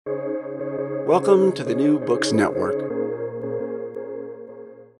Welcome to the New Books Network.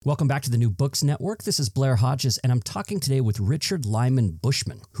 Welcome back to the New Books Network. This is Blair Hodges, and I'm talking today with Richard Lyman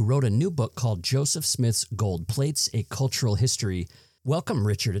Bushman, who wrote a new book called Joseph Smith's Gold Plates, A Cultural History. Welcome,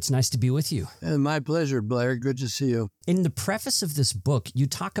 Richard. It's nice to be with you. My pleasure, Blair. Good to see you. In the preface of this book, you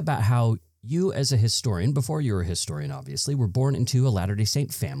talk about how you, as a historian, before you were a historian, obviously, were born into a Latter-day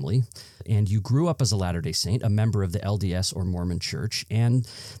Saint family, and you grew up as a Latter-day Saint, a member of the LDS or Mormon Church, and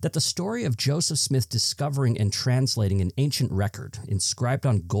that the story of Joseph Smith discovering and translating an ancient record inscribed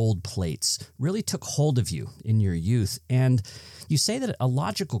on gold plates really took hold of you in your youth. And you say that a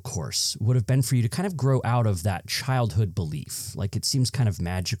logical course would have been for you to kind of grow out of that childhood belief, like it seems kind of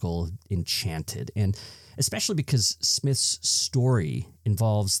magical, enchanted, and especially because Smith's story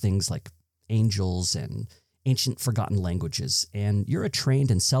involves things like angels and ancient forgotten languages, and you're a trained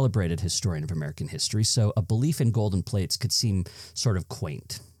and celebrated historian of American history, so a belief in golden plates could seem sort of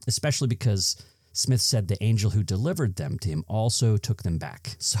quaint, especially because Smith said the angel who delivered them to him also took them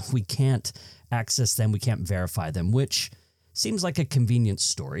back. So we can't access them, we can't verify them, which seems like a convenient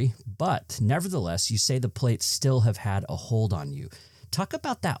story, but nevertheless, you say the plates still have had a hold on you. Talk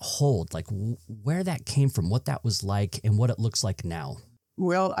about that hold, like where that came from, what that was like, and what it looks like now.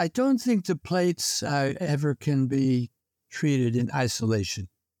 Well, I don't think the plates ever can be treated in isolation.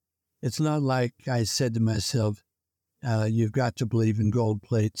 It's not like I said to myself, you've got to believe in gold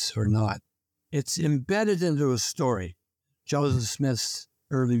plates or not. It's embedded into a story. Joseph Smith's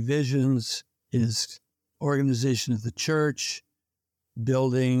early visions, his organization of the church,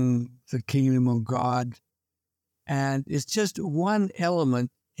 building the kingdom of God. And it's just one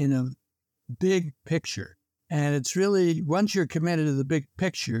element in a big picture. And it's really, once you're committed to the big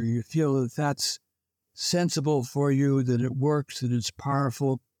picture, you feel that that's sensible for you, that it works, that it's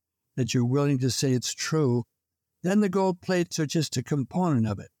powerful, that you're willing to say it's true, then the gold plates are just a component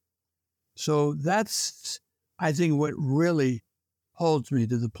of it. So that's, I think, what really holds me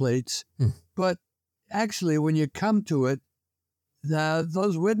to the plates. But actually, when you come to it,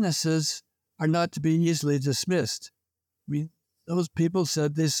 those witnesses are not to be easily dismissed. I mean, those people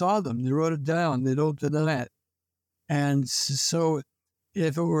said they saw them. They wrote it down. They don't deny it. And so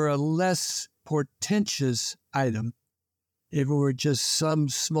if it were a less portentous item, if it were just some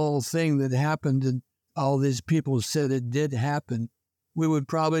small thing that happened and all these people said it did happen, we would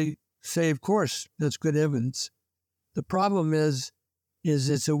probably say, of course, that's good evidence. The problem is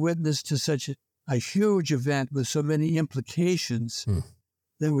it's a witness to such a huge event with so many implications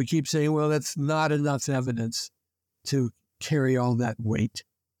that we keep saying, well, that's not enough evidence to carry all that weight.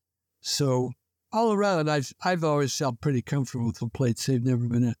 So all around, I've always felt pretty comfortable with the plates. They've never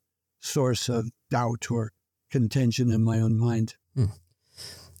been a source of doubt or contention in my own mind.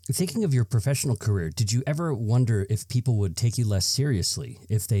 Thinking of your professional career, did you ever wonder if people would take you less seriously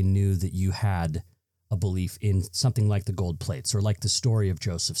if they knew that you had a belief in something like the gold plates or like the story of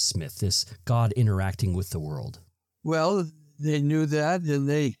Joseph Smith, this God interacting with the world? Well, they knew that, and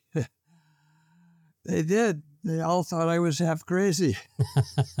they did. They all thought I was half crazy.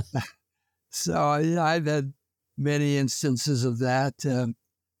 So I've had many instances of that.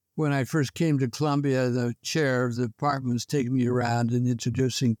 When I first came to Columbia, the chair of the department was taking me around and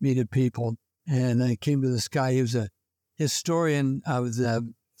introducing me to people. And I came to this guy who was a historian of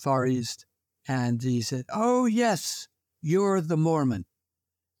the Far East. And he said, "Oh, yes, you're the Mormon."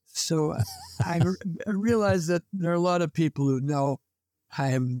 So I realized that there are a lot of people who know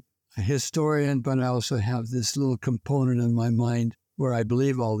I am a historian, but I also have this little component in my mind where I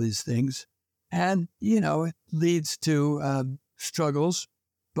believe all these things. And, it leads to struggles,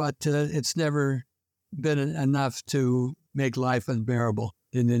 but it's never been enough to make life unbearable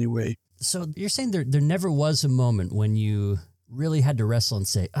in any way. So you're saying there never was a moment when you really had to wrestle and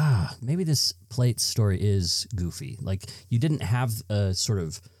say, maybe this plate story is goofy. Like you didn't have a sort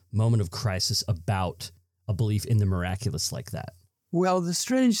of moment of crisis about a belief in the miraculous like that. Well, the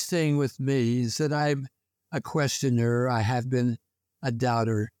strange thing with me is that I'm a questioner. I have been a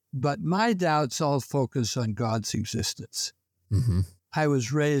doubter. But my doubts all focus on God's existence. Mm-hmm. I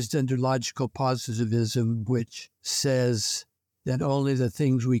was raised under logical positivism, which says that only the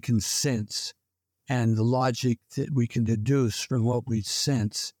things we can sense and the logic that we can deduce from what we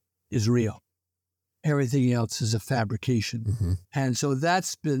sense is real. Everything else is a fabrication. Mm-hmm. And so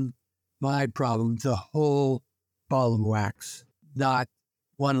that's been my problem, the whole ball of wax, not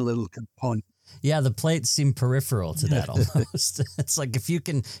one little component. Yeah, the plates seem peripheral to that almost. It's like if you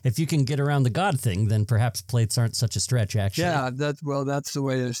can get around the God thing, then perhaps plates aren't such a stretch, actually. Yeah, that's the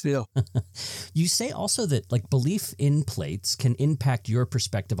way I feel. You say also that like belief in plates can impact your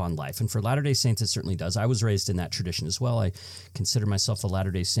perspective on life. And for Latter-day Saints, it certainly does. I was raised in that tradition as well. I consider myself a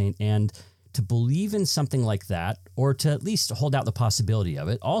Latter-day Saint. And to believe in something like that, or to at least hold out the possibility of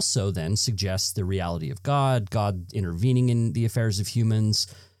it, also then suggests the reality of God intervening in the affairs of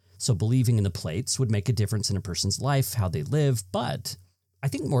humans. So believing in the plates would make a difference in a person's life, how they live. But I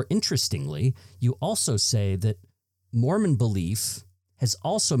think more interestingly, you also say that Mormon belief has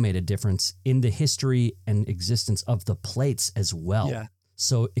also made a difference in the history and existence of the plates as well. Yeah.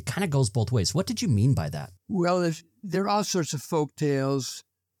 So it kind of goes both ways. What did you mean by that? Well, there are all sorts of folk tales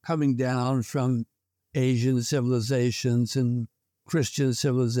coming down from Asian civilizations and Christian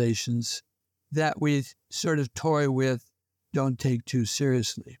civilizations that we sort of toy with, don't take too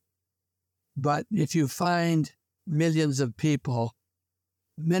seriously. But if you find millions of people,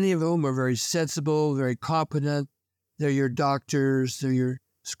 many of whom are very sensible, very competent, they're your doctors, they're your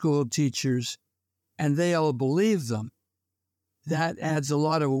school teachers, and they all believe them, that adds a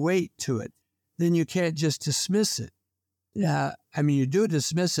lot of weight to it. Then you can't just dismiss it. Yeah, I mean, you do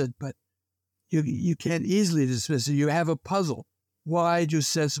dismiss it, but you can't easily dismiss it. You have a puzzle. Why do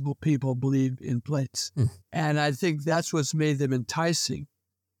sensible people believe in plates? And I think that's what's made them enticing,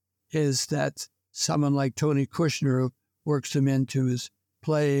 is that someone like Tony Kushner, who works them into his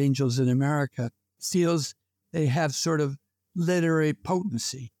play Angels in America, feels they have sort of literary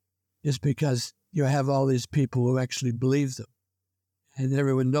potency, is because you have all these people who actually believe them. And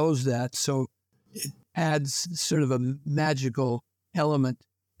everyone knows that, so it adds sort of a magical element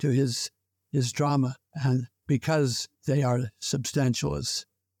to his drama, and because they are substantialists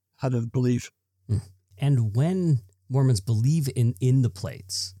out of belief. And when Mormons believe in the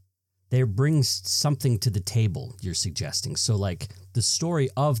plates, they bring something to the table, you're suggesting. So like the story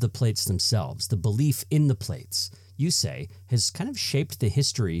of the plates themselves, the belief in the plates, you say, has kind of shaped the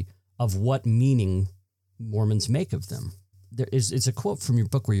history of what meaning Mormons make of them. It's a quote from your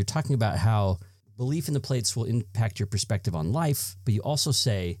book where you're talking about how belief in the plates will impact your perspective on life, but you also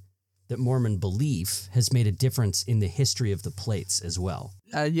say that Mormon belief has made a difference in the history of the plates as well.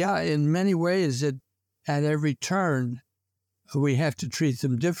 Yeah, in many ways, at every turn, we have to treat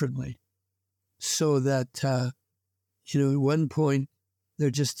them differently. So that, at one point,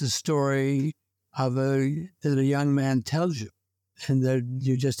 they're just a story that a young man tells you. And then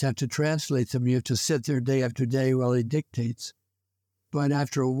you just have to translate them. You have to sit there day after day while he dictates. But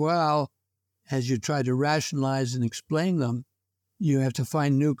after a while, as you try to rationalize and explain them, you have to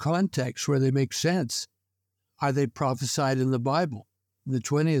find new contexts where they make sense. Are they prophesied in the Bible? In the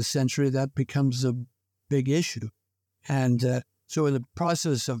 20th century, that becomes a big issue. And so in the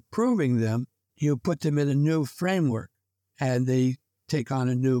process of proving them, you put them in a new framework, and they take on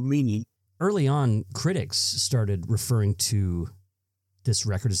a new meaning. Early on, critics started referring to this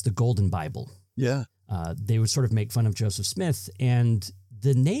record as the Golden Bible. Yeah. They would sort of make fun of Joseph Smith, and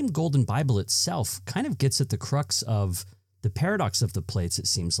the name Golden Bible itself kind of gets at the crux of the paradox of the plates, it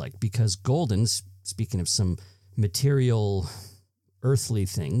seems like, because golden, speaking of some material, earthly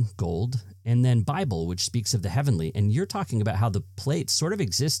thing, gold, and then Bible, which speaks of the heavenly. And you're talking about how the plates sort of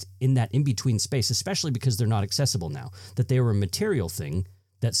exist in that in-between space, especially because they're not accessible now, that they were a material thing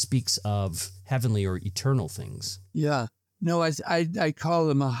that speaks of heavenly or eternal things. Yeah. No, I call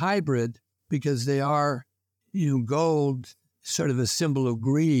them a hybrid because they are, gold, sort of a symbol of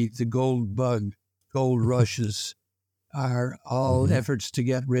greed, the gold bug, gold rushes are all efforts to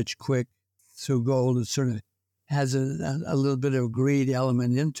get rich quick. So gold sort of has a little bit of a greed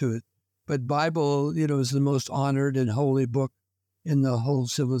element into it. But Bible, is the most honored and holy book in the whole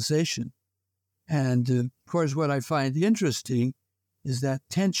civilization. And of course, what I find interesting is that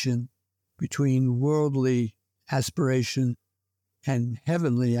tension between worldly aspiration and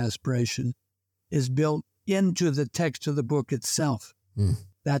heavenly aspiration is built into the text of the book itself.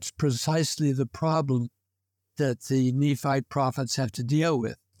 That's precisely the problem that the Nephite prophets have to deal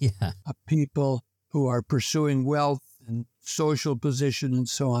with. Yeah. People who are pursuing wealth and social position and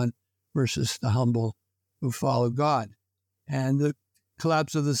so on versus the humble who follow God. And the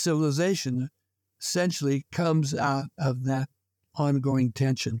collapse of the civilization essentially comes out of that ongoing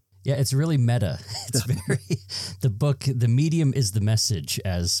tension. Yeah, it's really meta. It's very, the book, the medium is the message,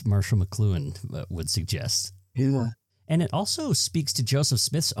 as Marshall McLuhan would suggest. Yeah. And it also speaks to Joseph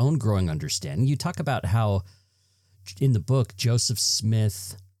Smith's own growing understanding. You talk about how in the book, Joseph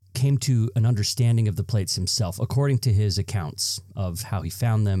Smith came to an understanding of the plates himself, according to his accounts of how he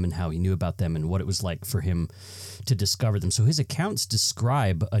found them and how he knew about them and what it was like for him to discover them. So his accounts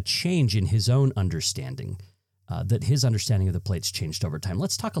describe a change in his own understanding, that his understanding of the plates changed over time.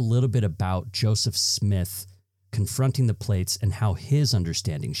 Let's talk a little bit about Joseph Smith confronting the plates and how his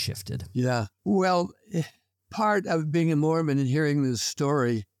understanding shifted. Yeah. Well, part of being a Mormon and hearing this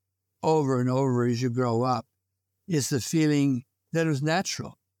story over and over as you grow up is the feeling that it was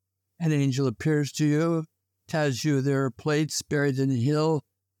natural. An angel appears to you, tells you there are plates buried in the hill,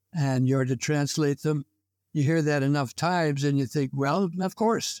 and you're to translate them. You hear that enough times, and you think, well, of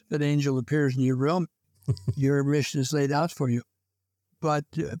course, if an angel appears in your room, your mission is laid out for you. But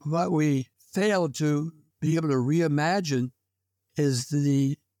what we fail to be able to reimagine is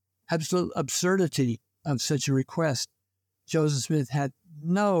the absolute absurdity of such a request. Joseph Smith had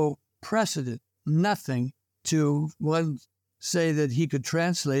no precedent, nothing to, one, say that he could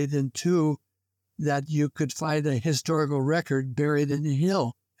translate, and two, that you could find a historical record buried in the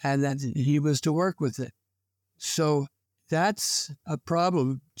hill and that he was to work with it. So that's a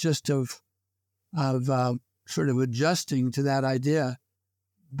problem just of sort of adjusting to that idea.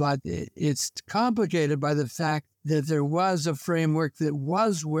 But it's complicated by the fact that there was a framework that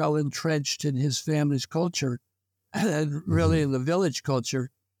was well entrenched in his family's culture and really in the village culture,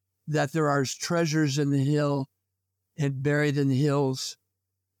 that there are treasures in the hill and buried in the hills,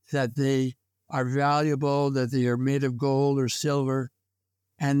 that they are valuable, that they are made of gold or silver,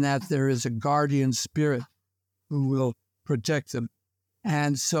 and that there is a guardian spirit who will protect them.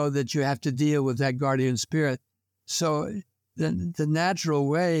 And so that you have to deal with that guardian spirit. So the natural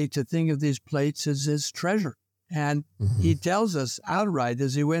way to think of these plates is as treasure. And he tells us outright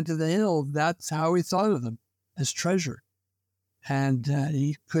as he went to the hill, that's how he thought of them, as treasure. And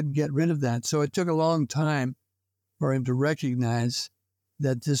he couldn't get rid of that. So it took a long time for him to recognize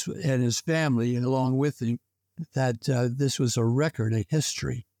that this, and his family along with him, that this was a record, a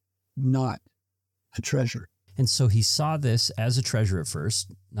history, not a treasure. And so he saw this as a treasure at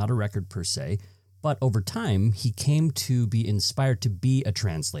first, not a record per se, but over time he came to be inspired to be a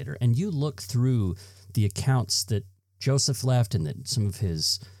translator. And you look through the accounts that Joseph left and that some of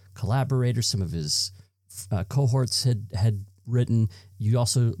his collaborators, some of his cohorts had written. You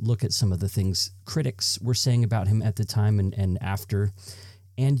also look at some of the things critics were saying about him at the time and after.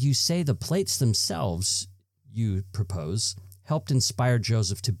 And you say the plates themselves, you propose, helped inspire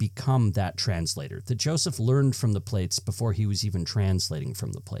Joseph to become that translator, that Joseph learned from the plates before he was even translating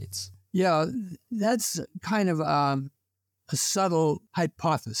from the plates. Yeah, that's kind of a subtle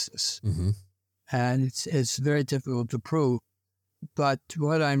hypothesis. And it's very difficult to prove. But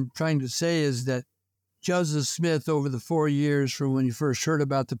what I'm trying to say is that Joseph Smith, over the 4 years from when he first heard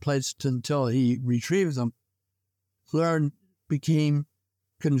about the plates until he retrieved them, became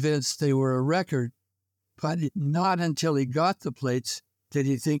convinced they were a record. But not until he got the plates did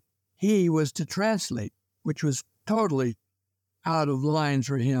he think he was to translate, which was totally out of line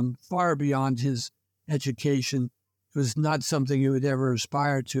for him, far beyond his education. It was not something he would ever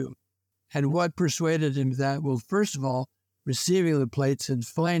aspire to. And what persuaded him that? Well, first of all, receiving the plates and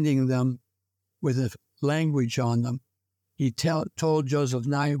finding them with a language on them. He told Joseph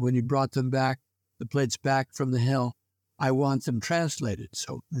Knight when he brought them back, the plates back from the hill, I want them translated.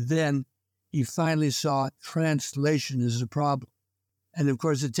 So then he finally saw translation as a problem. And of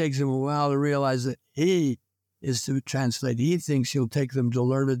course, it takes him a while to realize that he is to translate. He thinks he'll take them to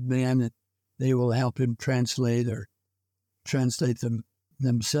learned men and they will help him translate or translate them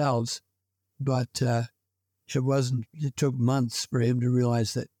themselves. But it took months for him to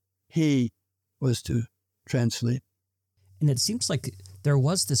realize that he was to translate. And it seems like there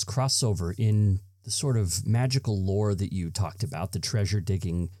was this crossover in the sort of magical lore that you talked about, the treasure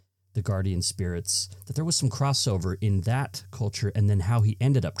digging, the guardian spirits, that there was some crossover in that culture and then how he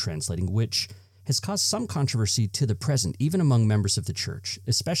ended up translating, which has caused some controversy to the present, even among members of the church,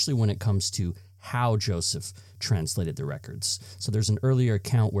 especially when it comes to how Joseph translated the records. So there's an earlier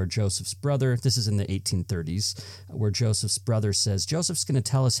account where Joseph's brother, this is in the 1830s, where Joseph's brother says, Joseph's going to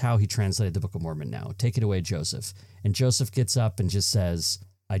tell us how he translated the Book of Mormon now. Take it away, Joseph. And Joseph gets up and just says,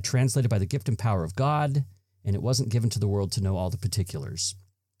 I translated by the gift and power of God, and it wasn't given to the world to know all the particulars.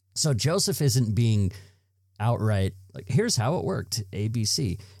 So Joseph isn't being outright like, here's how it worked,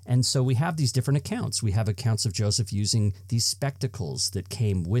 ABC. And so we have these different accounts. We have accounts of Joseph using these spectacles that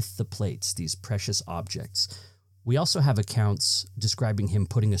came with the plates, these precious objects. We also have accounts describing him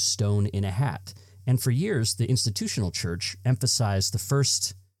putting a stone in a hat. And for years, the institutional church emphasized the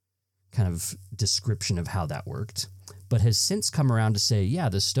first kind of description of how that worked. but has since come around to say, yeah,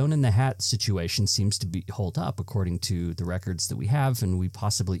 the stone in the hat situation seems to hold up according to the records that we have, and we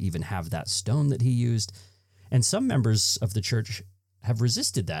possibly even have that stone that he used. And some members of the church have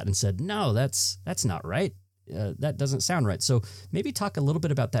resisted that and said, no, that's not right. That doesn't sound right. So maybe talk a little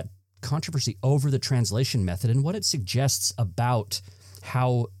bit about that controversy over the translation method and what it suggests about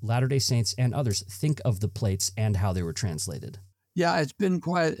how Latter-day Saints and others think of the plates and how they were translated. Yeah, it's been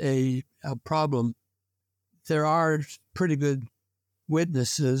quite a problem. There are pretty good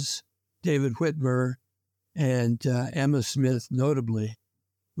witnesses, David Whitmer and Emma Smith notably,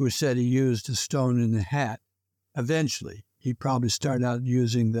 who said he used a stone in the hat. Eventually, he probably started out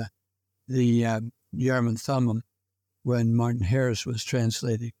using the Urim and Thummim when Martin Harris was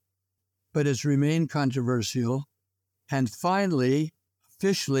translating. But it's remained controversial. And finally,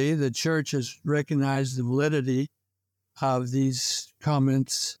 officially, the church has recognized the validity of these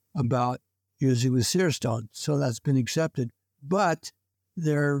comments about using the seer stone. So that's been accepted. But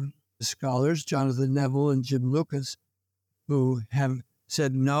there are scholars, Jonathan Neville and Jim Lucas, who have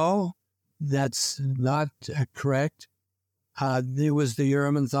said, no, that's not correct. It was the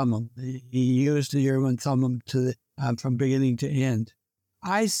Urim and Thummim. He used the Urim and Thummim from beginning to end.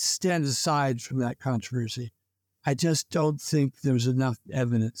 I stand aside from that controversy. I just don't think there's enough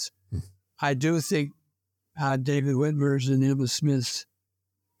evidence. I do think David Whitmer's and Emma Smith's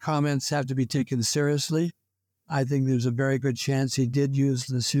comments have to be taken seriously. I think there's a very good chance he did use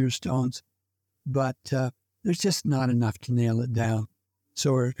the seer stones, but there's just not enough to nail it down.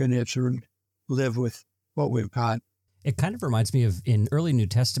 So we're going to have to live with what we've got. It kind of reminds me of in early New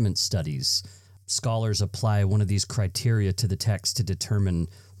Testament studies, scholars apply one of these criteria to the text to determine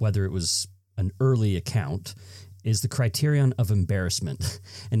whether it was an early account, is the criterion of embarrassment.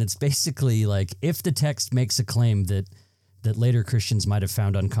 And it's basically like if the text makes a claim that later Christians might have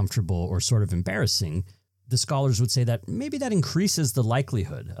found uncomfortable or sort of embarrassing, the scholars would say that maybe that increases the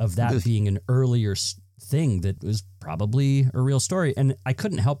likelihood of that being an earlier thing that was probably a real story. And I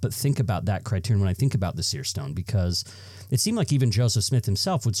couldn't help but think about that criterion when I think about the seer stone, because it seemed like even Joseph Smith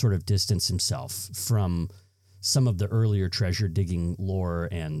himself would sort of distance himself from some of the earlier treasure digging lore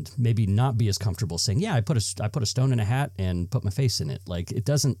and maybe not be as comfortable saying, yeah, I put a stone in a hat and put my face in it. Like it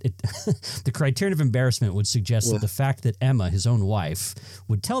doesn't, the criterion of embarrassment would suggest that the fact that Emma, his own wife,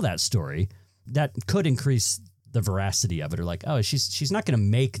 would tell that story, that could increase the veracity of it, or like, oh, she's not going to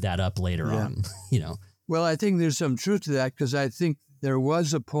make that up later on, you know? Well, I think there's some truth to that, because I think there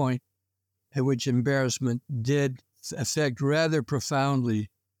was a point at which embarrassment did affect rather profoundly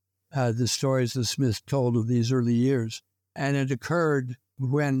the stories the Smiths told of these early years. And it occurred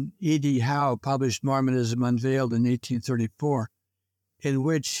when E.D. Howe published Mormonism Unveiled in 1834, in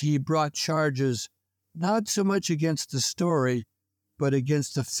which he brought charges not so much against the story, but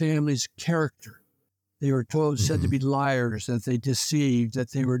against the family's character. They were said to be liars, that they deceived,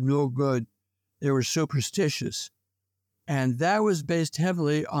 that they were no good, they were superstitious. And that was based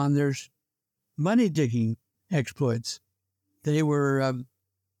heavily on their money-digging exploits. They were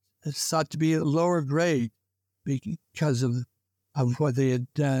thought to be a lower grade because of what they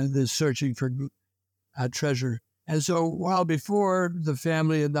had done, the searching for treasure. And so while before the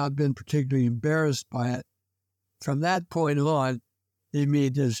family had not been particularly embarrassed by it, from that point on, they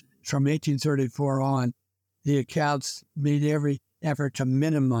made this, from 1834 on, the accounts made every effort to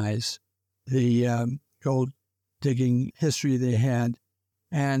minimize the gold digging history they had.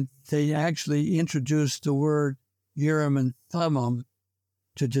 And they actually introduced the word Urim and Thummim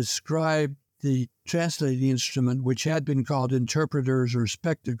to describe the translating instrument, which had been called interpreters or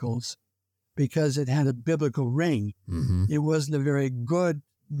spectacles, because it had a biblical ring. It wasn't a very good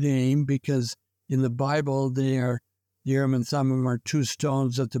name, because in the Bible, the Urim and Thummim are two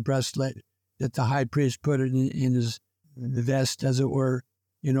stones at the breastplate that the high priest put in his vest, as it were,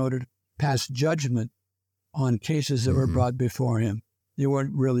 in order to pass judgment on cases that were brought before him. They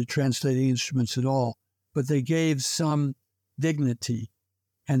weren't really translating instruments at all, but they gave some dignity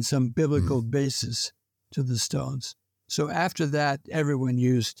and some biblical basis to the stones. So after that, everyone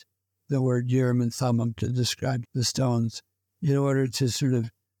used the word Urim and Thummim to describe the stones in order to sort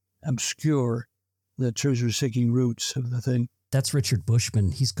of obscure the treasure-seeking roots of the thing. That's Richard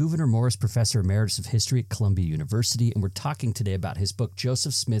Bushman. He's Gouverneur Morris Professor Emeritus of History at Columbia University, and we're talking today about his book,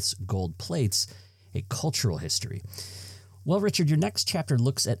 Joseph Smith's Gold Plates, A Cultural History. Well, Richard, your next chapter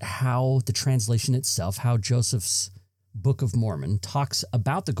looks at how the translation itself, how Joseph's Book of Mormon talks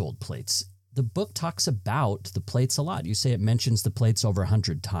about the gold plates. The book talks about the plates a lot. You say it mentions the plates over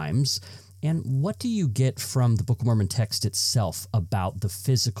 100 times. And what do you get from the Book of Mormon text itself about the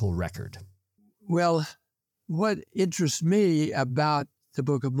physical record? Well, what interests me about the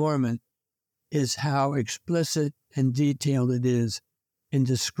Book of Mormon is how explicit and detailed it is in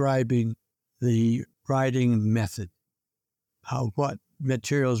describing the writing method, how what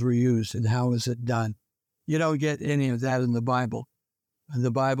materials were used and how was it done. You don't get any of that in the Bible. And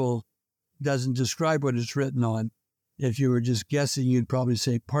the Bible doesn't describe what it's written on. If you were just guessing, you'd probably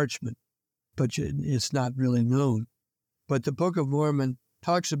say parchment, but it's not really known. But the Book of Mormon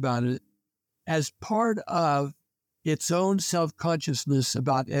talks about it as part of its own self-consciousness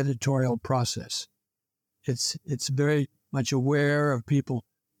about editorial process. It's very much aware of people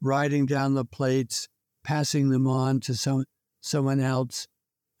writing down the plates, passing them on to someone else,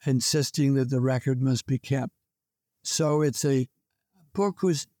 insisting that the record must be kept. So it's a book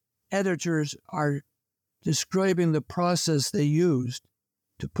whose editors are describing the process they used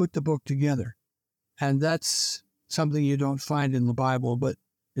to put the book together. And that's something you don't find in the Bible, but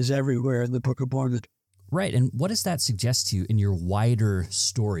is everywhere in the Book of Mormon. Right. And what does that suggest to you in your wider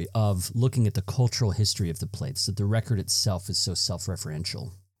story of looking at the cultural history of the plates, that the record itself is so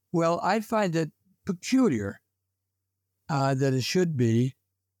self-referential? Well, I find it peculiar that it should be,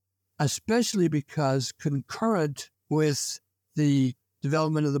 especially because concurrent with the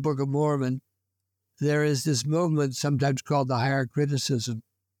development of the Book of Mormon, there is this movement sometimes called the higher criticism,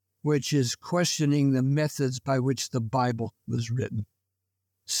 which is questioning the methods by which the Bible was written.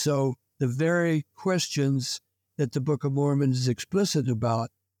 So the very questions that the Book of Mormon is explicit about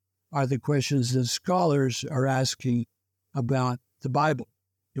are the questions that scholars are asking about the Bible,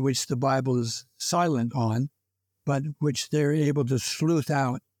 in which the Bible is silent on, but which they're able to sleuth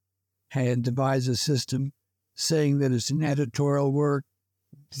out and devise a system saying that it's an editorial work.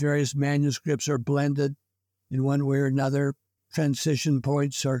 Various manuscripts are blended in one way or another. Transition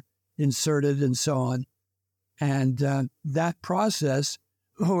points are inserted and so on. And that process,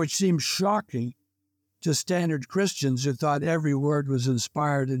 which seems shocking to standard Christians who thought every word was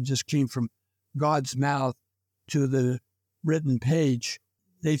inspired and just came from God's mouth to the written page,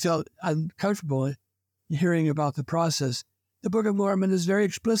 they felt uncomfortable hearing about the process. The Book of Mormon is very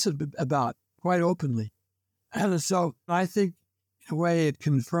explicit about, quite openly. And so I think, in a way, it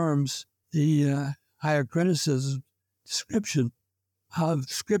confirms the higher criticism description of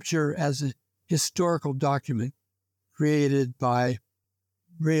Scripture as a historical document created by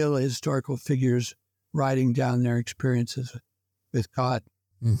real historical figures writing down their experiences with God.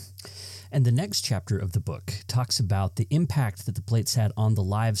 And the next chapter of the book talks about the impact that the plates had on the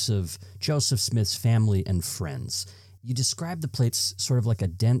lives of Joseph Smith's family and friends. You describe the plates sort of like a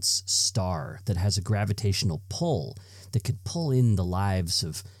dense star that has a gravitational pull that could pull in the lives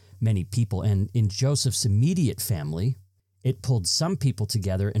of many people. And in Joseph's immediate family, it pulled some people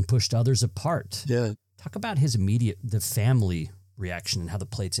together and pushed others apart. Yeah. Talk about the family reaction and how the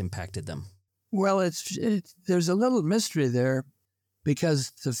plates impacted them. Well, there's a little mystery there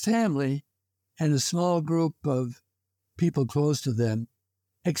because the family and a small group of people close to them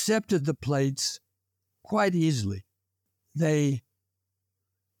accepted the plates quite easily. They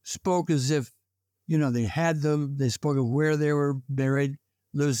spoke as if, they had them. They spoke of where they were buried.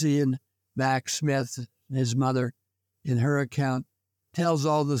 Lucy and Max Smith, his mother, in her account, tells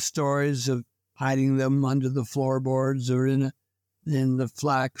all the stories of hiding them under the floorboards or in the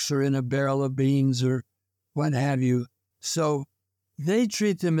flax or in a barrel of beans or what have you. So they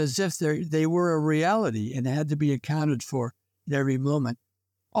treat them as if they were a reality and had to be accounted for at every moment.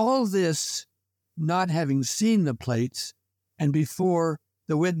 All this not having seen the plates and before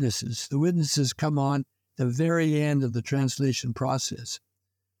the witnesses. The witnesses come on the very end of the translation process.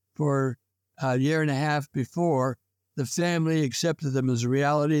 For a year and a half before, the family accepted them as a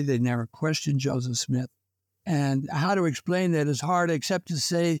reality. They never questioned Joseph Smith. And how to explain that is hard, except to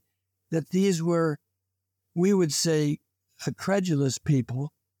say that these were, we would say, credulous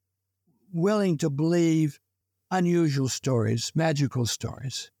people willing to believe unusual stories, magical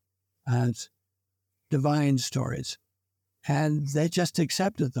stories, divine stories. And they just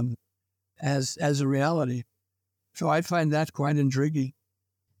accepted them as a reality. So I find that quite intriguing.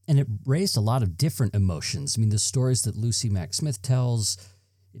 And it raised a lot of different emotions. I mean, the stories that Lucy Mack Smith tells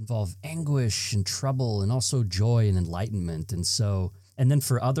involve anguish and trouble and also joy and enlightenment. And then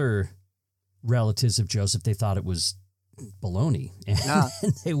for other relatives of Joseph, they thought it was baloney, and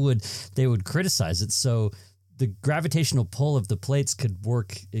they would criticize it. So the gravitational pull of the plates could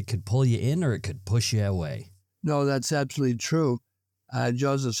work. It could pull you in or it could push you away. No, that's absolutely true.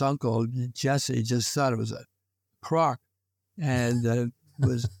 Joseph's uncle, Jesse, just thought it was a crock and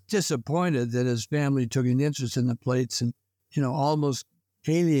was disappointed that his family took an interest in the plates and, almost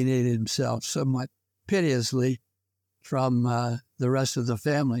alienated himself somewhat piteously from the rest of the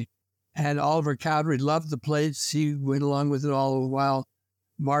family. And Oliver Cowdery loved the plates. He went along with it all the while.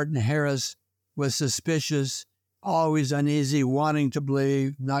 Martin Harris was suspicious, always uneasy, wanting to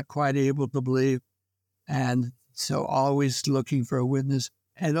believe, not quite able to believe, and so always looking for a witness,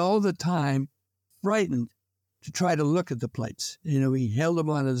 and all the time frightened to try to look at the plates. He held them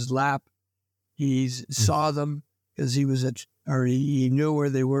on his lap. He saw them because he knew where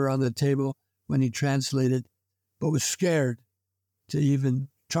they were on the table when he translated, but was scared to even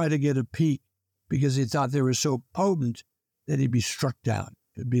try to get a peek because he thought they were so potent that he'd be struck down.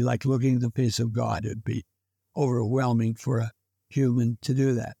 It'd be like looking at the face of God. It'd be overwhelming for a human to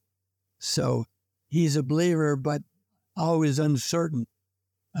do that. So he's a believer, but always uncertain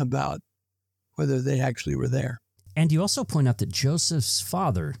about whether they actually were there. And you also point out that Joseph's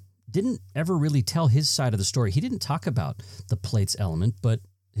father didn't ever really tell his side of the story. He didn't talk about the plates element, but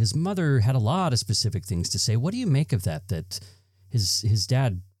his mother had a lot of specific things to say. What do you make of that his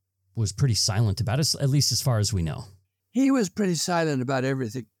dad was pretty silent about it, at least as far as we know? He was pretty silent about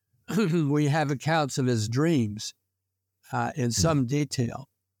everything. We have accounts of his dreams in some detail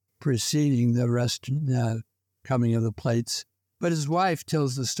preceding the coming of the plates. But his wife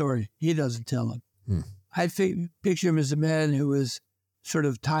tells the story. He doesn't tell him. I picture him as a man who was sort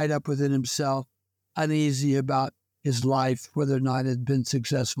of tied up within himself, uneasy about his life, whether or not it had been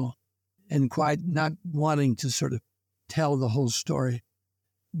successful, and quite not wanting to sort of tell the whole story,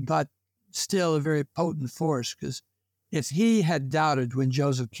 but still a very potent force, because if he had doubted when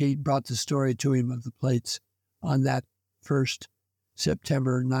Joseph Keat brought the story to him of the plates on that first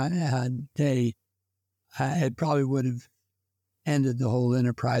September day, it probably would have ended the whole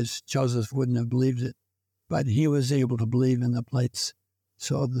enterprise. Joseph wouldn't have believed it, but he was able to believe in the plates.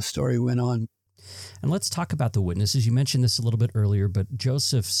 So the story went on. And let's talk about the witnesses. You mentioned this a little bit earlier, but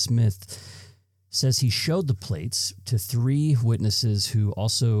Joseph Smith says he showed the plates to 3 witnesses who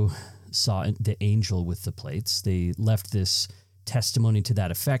also saw the angel with the plates. They left this testimony to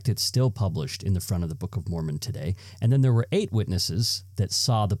that effect. It's still published in the front of the Book of Mormon today. And then there were 8 witnesses that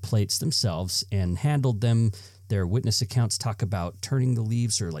saw the plates themselves and handled them. Their witness accounts talk about turning the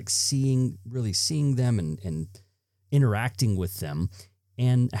leaves or like really seeing them and interacting with them.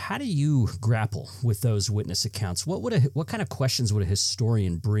 And how do you grapple with those witness accounts? What kind of questions would a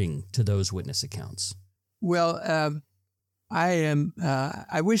historian bring to those witness accounts? Well,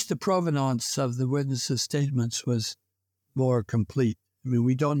 I wish the provenance of the witnesses' statements was more complete. I mean,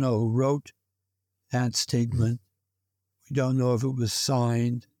 we don't know who wrote that statement. We don't know if it was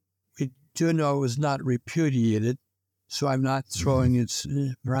signed. We do know it was not repudiated, so I'm not throwing its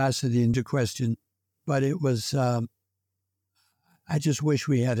veracity into question. But it was, I just wish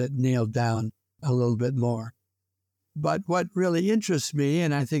we had it nailed down a little bit more. But what really interests me,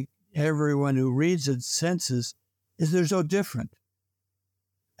 and I think everyone who reads it senses, is they're so different.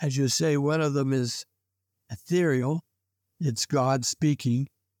 As you say, one of them is ethereal. It's God speaking.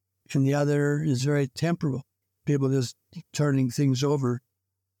 And the other is very temporal. People just turning things over.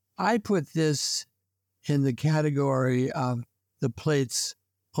 I put this in the category of the plate's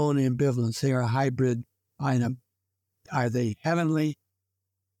own ambivalence. They are a hybrid item. Are they heavenly?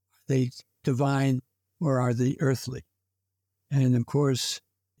 Are they divine? Or are they earthly? And of course,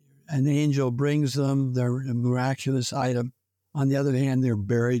 an angel brings them. They're a miraculous item. On the other hand, they're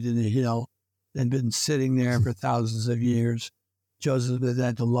buried in a hill. They've been sitting there for thousands of years. Joseph has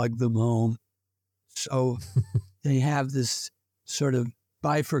had to lug them home. So they have this sort of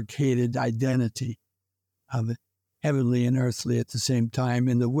bifurcated identity of heavenly and earthly at the same time.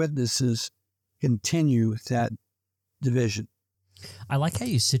 And the witnesses continue that division. I like how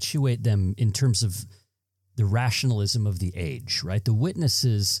you situate them in terms of the rationalism of the age, right? The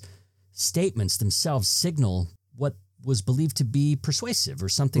witnesses' statements themselves signal what was believed to be persuasive or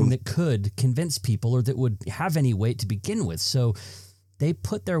something that could convince people or that would have any weight to begin with. So they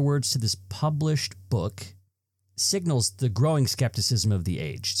put their words to this published book, signals the growing skepticism of the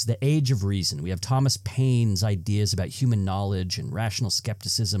age. It's the age of reason. We have Thomas Paine's ideas about human knowledge and rational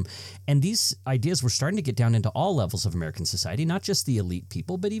skepticism. And these ideas were starting to get down into all levels of American society, not just the elite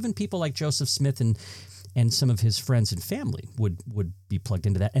people, but even people like Joseph Smith and some of his friends and family would be plugged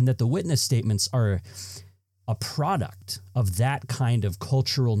into that. And that the witness statements are a product of that kind of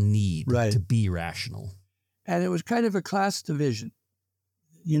cultural need to be rational. And it was kind of a class division.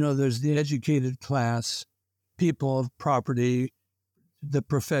 You know, there's the educated class, people of property, the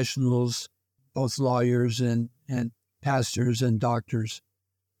professionals, both lawyers and pastors and doctors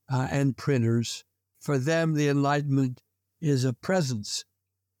and printers. For them, the Enlightenment is a presence.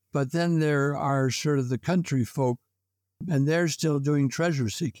 But then there are sort of the country folk, and they're still doing treasure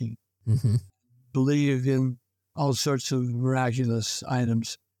seeking, believe in all sorts of miraculous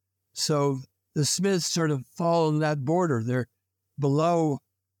items. So the Smiths sort of fall in that border. They're below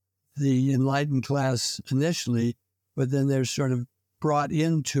the enlightened class initially, but then they're sort of brought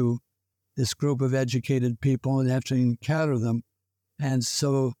into this group of educated people and have to encounter them. And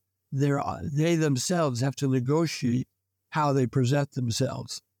so they themselves have to negotiate how they present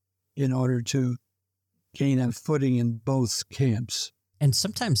themselves in order to gain a footing in both camps. And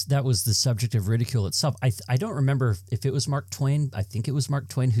sometimes that was the subject of ridicule itself. I don't remember if it was Mark Twain. I think it was Mark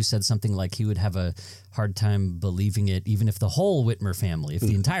Twain who said something like he would have a hard time believing it, even if the whole Whitmer family, if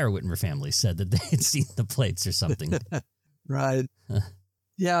the entire Whitmer family said that they had seen the plates or something. Right.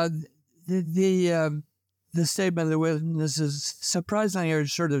 Yeah. The statement of the witnesses surprisingly are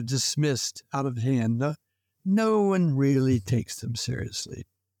sort of dismissed out of hand. No one really takes them seriously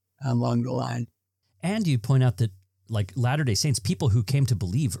along the line. And you point out that, like Latter-day Saints, people who came to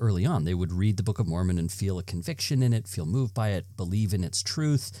believe early on, they would read the Book of Mormon and feel a conviction in it, feel moved by it, believe in its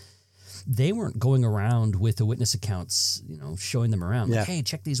truth. They weren't going around with the witness accounts, showing them around. Like, hey,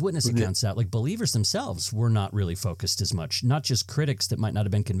 check these witness accounts out. Like, believers themselves were not really focused as much. Not just critics that might not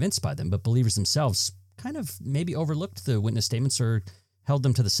have been convinced by them, but believers themselves kind of maybe overlooked the witness statements or held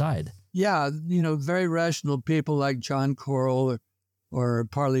them to the side. Yeah, very rational people like John Corll or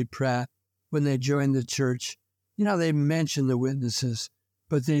Parley Pratt, when they joined the church, they mention the witnesses,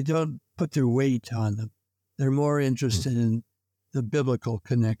 but they don't put their weight on them. They're more interested in the biblical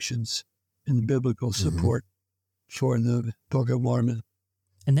connections and the biblical support for the Book of Mormon.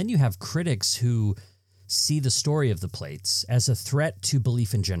 And then you have critics who see the story of the plates as a threat to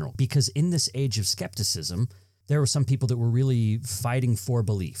belief in general, because in this age of skepticism, there were some people that were really fighting for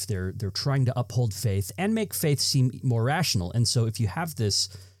belief. They're trying to uphold faith and make faith seem more rational. And so if you have this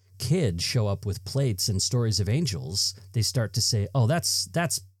kid show up with plates and stories of angels, they start to say, oh,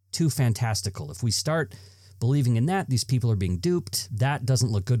 that's too fantastical. If we start believing in that, these people are being duped. That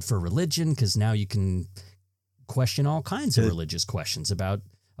doesn't look good for religion, because now you can question all kinds of religious questions about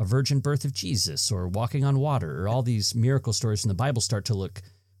a virgin birth of Jesus or walking on water, or all these miracle stories from the Bible start to look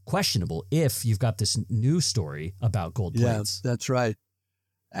questionable if you've got this new story about gold plates. Yeah, that's right.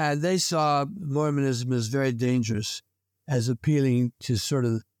 And they saw Mormonism as very dangerous, as appealing to sort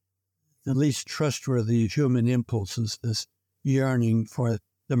of the least trustworthy human impulses, this yearning for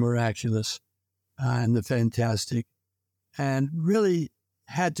the miraculous and the fantastic, and really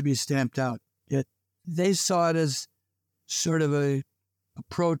had to be stamped out. They saw it as sort of a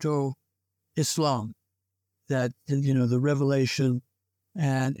proto-Islam, that, the revelation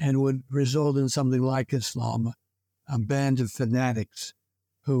and would result in something like Islam, a band of fanatics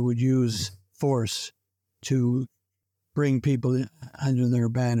who would use force to bring people under their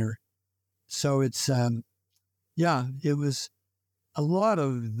banner. So it's, it was a lot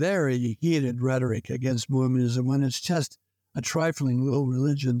of very heated rhetoric against Mormonism when it's just a trifling little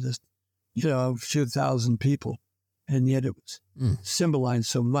religion, just, a few thousand people. And yet it was symbolized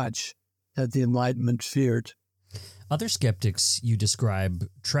so much that the Enlightenment feared. Other skeptics you describe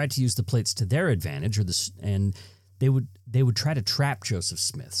tried to use the plates to their advantage, and they would try to trap Joseph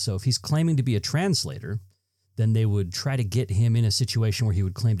Smith. So if he's claiming to be a translator, then they would try to get him in a situation where he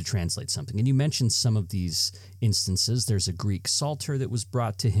would claim to translate something. And you mentioned some of these instances. There's a Greek psalter that was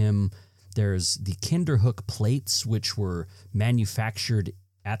brought to him. There's the Kinderhook plates, which were manufactured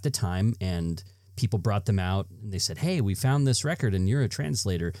at the time, and people brought them out and they said, hey, we found this record and you're a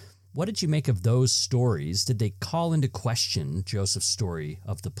translator. What did you make of those stories? Did they call into question Joseph's story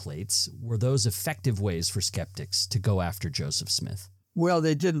of the plates? Were those effective ways for skeptics to go after Joseph Smith? Well,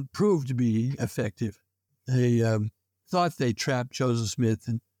 they didn't prove to be effective. They thought they trapped Joseph Smith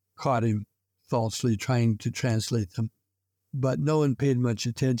and caught him falsely trying to translate them, but no one paid much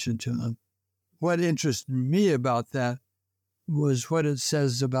attention to them. What interested me about that was what it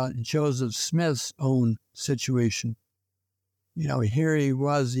says about Joseph Smith's own situation. Here he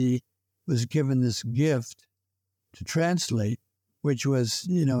was given this gift to translate, which was,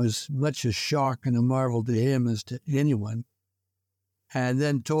 as much a shock and a marvel to him as to anyone, and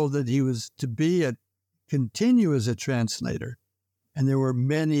then told that he was to continue as a translator. And there were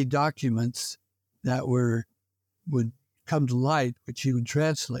many documents that would come to light, which he would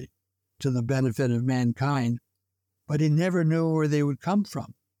translate to the benefit of mankind, but he never knew where they would come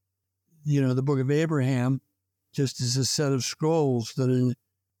from. The Book of Abraham just as a set of scrolls that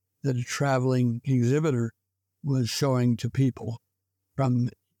a traveling exhibitor was showing to people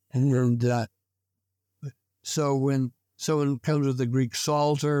so when someone comes with the Greek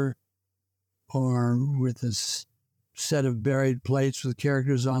psalter or with this set of buried plates with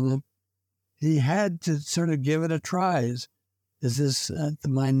characters on them, he had to sort of give it a try. Is this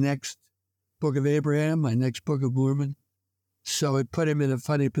my next Book of Abraham, my next Book of Mormon? So it put him in a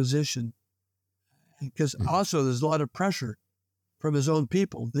funny position. Because also there's a lot of pressure from his own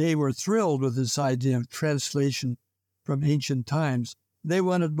people. They were thrilled with this idea of translation from ancient times. They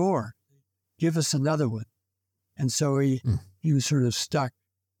wanted more. Give us another one. And so he was sort of stuck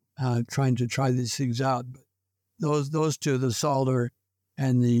trying to try these things out. But those two, the Psalter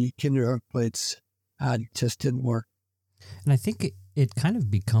and the Kinderhook plates, just didn't work. And I think it kind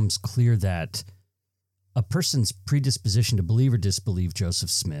of becomes clear that a person's predisposition to believe or disbelieve Joseph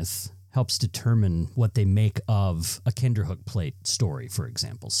Smith helps determine what they make of a Kinderhook plate story, for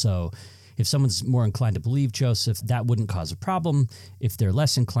example. So if someone's more inclined to believe Joseph, that wouldn't cause a problem. If they're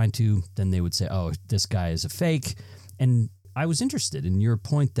less inclined to, then they would say, oh, this guy is a fake. And I was interested in your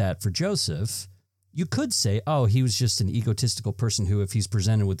point that for Joseph, you could say, oh, he was just an egotistical person who, if he's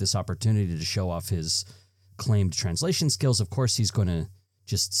presented with this opportunity to show off his claimed translation skills, of course he's going to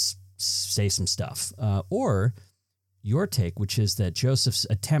just say some stuff. Or your take, which is that Joseph's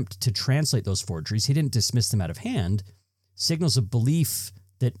attempt to translate those forgeries, he didn't dismiss them out of hand, signals a belief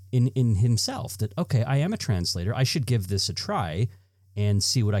that in himself that, okay, I am a translator. I should give this a try and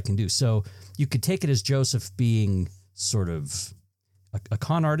see what I can do. So you could take it as Joseph being sort of a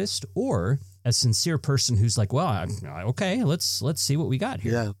con artist, or a sincere person who's like, well, okay, let's see what we got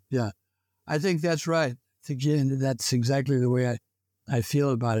here. Yeah. I think that's right. Again, that's exactly the way I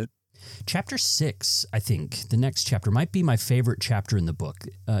feel about it. Chapter 6, I think, the next chapter, might be my favorite chapter in the book.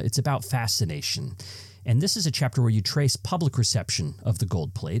 It's about fascination. And this is a chapter where you trace public reception of the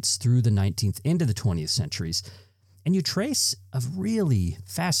gold plates through the 19th into the 20th centuries. And you trace a really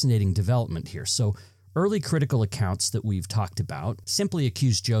fascinating development here. So early critical accounts that we've talked about simply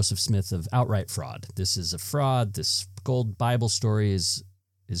accuse Joseph Smith of outright fraud. This is a fraud. This gold Bible story is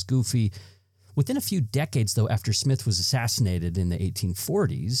goofy. Within a few decades, though, after Smith was assassinated in the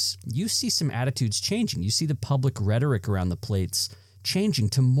 1840s, you see some attitudes changing. You see the public rhetoric around the plates changing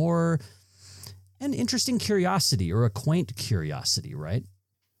to more an interesting curiosity or a quaint curiosity, right?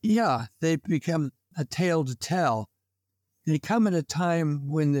 Yeah, they become a tale to tell. They come at a time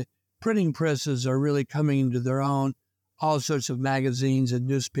when the printing presses are really coming into their own, all sorts of magazines and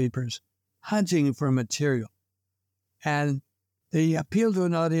newspapers hunting for material. And they appeal to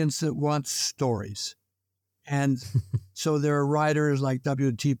an audience that wants stories. And so there are writers like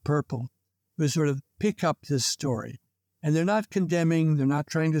W.T. Purple who sort of pick up this story. And they're not condemning. They're not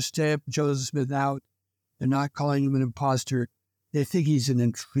trying to stamp Joseph Smith out. They're not calling him an imposter. They think he's an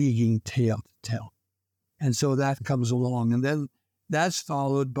intriguing tale to tell. And so that comes along. And then that's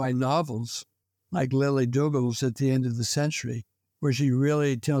followed by novels like Lily Dougal's at the end of the century, where she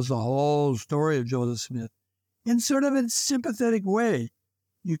really tells the whole story of Joseph Smith in sort of a sympathetic way.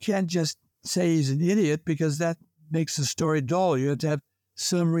 You can't just say he's an idiot because that makes the story dull. You have to have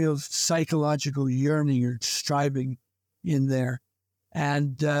some real psychological yearning or striving in there.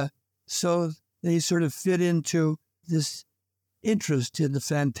 And so they sort of fit into this interest in the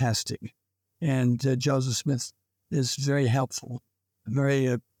fantastic. And Joseph Smith is very helpful, a very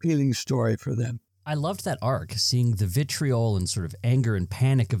appealing story for them. I loved that arc, seeing the vitriol and sort of anger and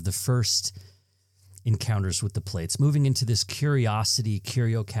panic of the first encounters with the plates, moving into this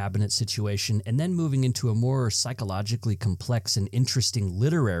curio cabinet situation, and then moving into a more psychologically complex and interesting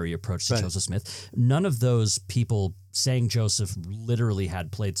literary approach to Joseph Smith. None of those people saying Joseph literally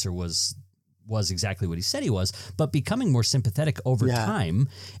had plates or was exactly what he said he was, but becoming more sympathetic over time.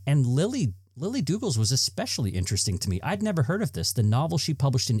 And Lily Dougal's was especially interesting to me. I'd never heard of this. The novel she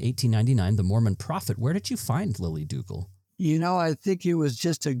published in 1899, The Mormon Prophet. Where did you find Lily Dougal? I think it was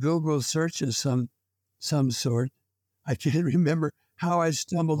just a Google search of some sort. I can't remember how I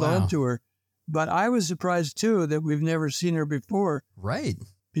stumbled onto her, but I was surprised too that we've never seen her before. Right.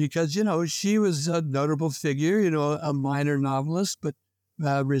 Because, she was a notable figure, a minor novelist, but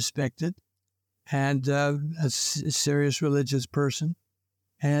respected, and a serious religious person.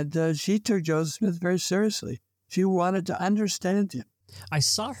 And she took Joseph Smith very seriously. She wanted to understand him. I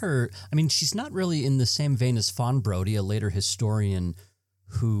saw her, she's not really in the same vein as Fawn Brodie, a later historian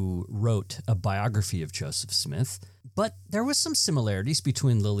who wrote a biography of Joseph Smith, but there was some similarities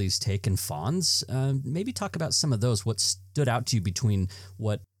between Lily's take and Fawn's. Maybe talk about some of those. What stood out to you between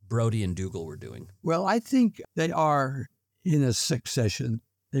what Brodie and Dougal were doing? Well, I think they are in a succession.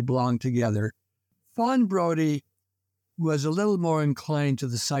 They belong together. Fawn Brodie was a little more inclined to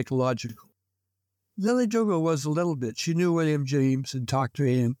the psychological. Lily Dougal was a little bit. She knew William James and talked to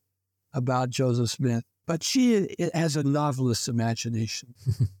him about Joseph Smith. But she has a novelist's imagination.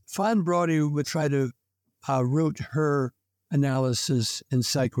 Fawn Brodie would try to root her analysis in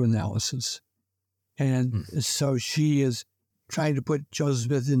psychoanalysis. And so she is trying to put Joseph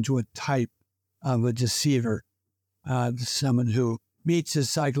Smith into a type of a deceiver, someone who meets his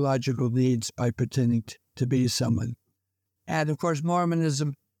psychological needs by pretending to be someone. And of course,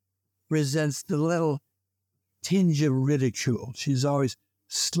 Mormonism resents the little tinge of ridicule. She's always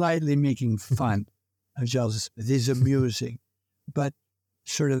slightly making fun of Joseph Smith. He's amusing, but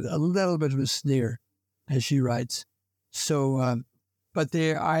sort of a little bit of a sneer, as she writes. So, but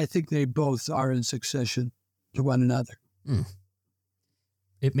I think they both are in succession to one another. Mm.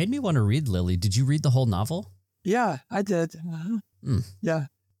 It made me want to read Lily. Did you read the whole novel? Yeah, I did. Yeah.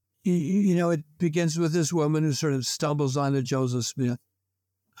 It begins with this woman who sort of stumbles onto Joseph Smith,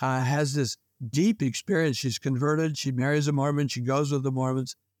 has this deep experience. She's converted. She marries a Mormon. She goes with the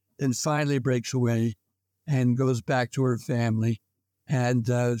Mormons, then finally breaks away and goes back to her family and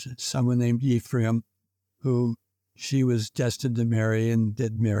someone named Ephraim, who she was destined to marry and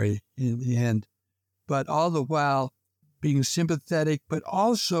did marry in the end. But all the while being sympathetic, but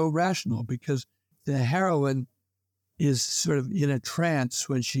also rational, because the heroine is sort of in a trance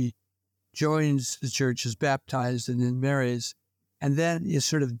when she joins the church, is baptized, and then marries, and then is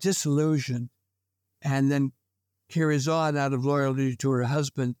sort of disillusioned, and then carries on out of loyalty to her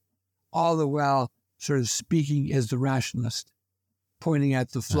husband, all the while sort of speaking as the rationalist, pointing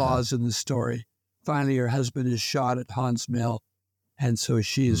at the flaws in the story. Finally, her husband is shot at Hans Mill, and so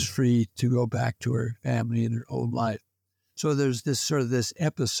she is free to go back to her family and her old life. So there's this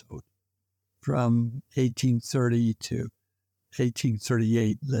episode from 1830 to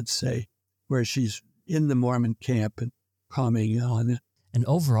 1838, let's say, where she's in the Mormon camp and commenting on it. And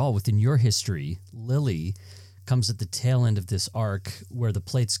overall, within your history, Lily comes at the tail end of this arc where the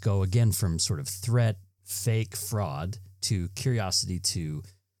plates go again from sort of threat, fake, fraud, to curiosity, to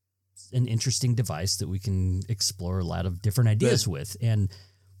an interesting device that we can explore a lot of different ideas with. And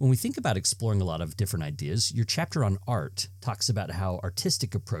when we think about exploring a lot of different ideas, your chapter on art talks about how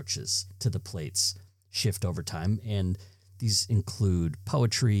artistic approaches to the plates shift over time. And these include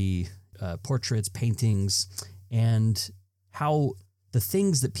poetry, portraits, paintings, and how the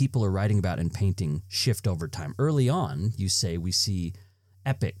things that people are writing about and painting shift over time. Early on, you say, we see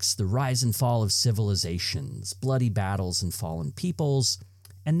epics, the rise and fall of civilizations, bloody battles and fallen peoples.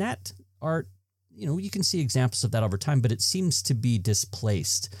 And that art, you can see examples of that over time, but it seems to be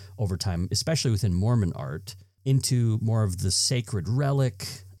displaced over time, especially within Mormon art, into more of the sacred relic,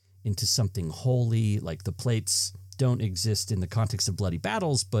 into something holy, like the plates don't exist in the context of bloody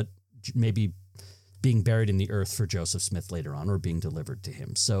battles, but maybe being buried in the earth for Joseph Smith later on or being delivered to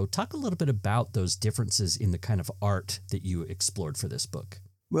him. So talk a little bit about those differences in the kind of art that you explored for this book.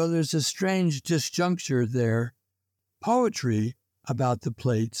 Well, there's a strange disjuncture there. Poetry about the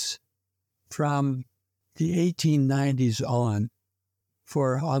plates from the 1890s on,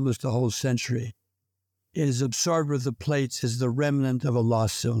 for almost a whole century, is absorbed with the plates as the remnant of a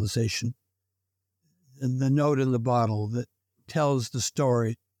lost civilization. And the note in the bottle that tells the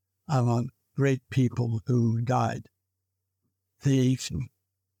story of great people who died. The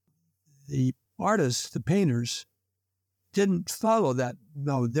artists, the painters, didn't follow that.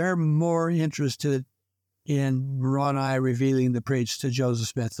 No, they're more interested in Moroni revealing the plates to Joseph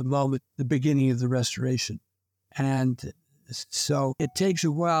Smith, the beginning of the Restoration. And so it takes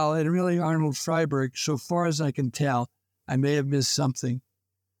a while, and really Arnold Freiberg, so far as I can tell, I may have missed something,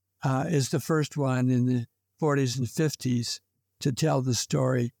 is the first one in the 40s and 50s to tell the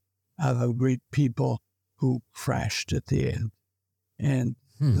story of great people who crashed at the end, and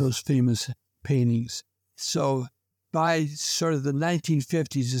those famous paintings. So by sort of the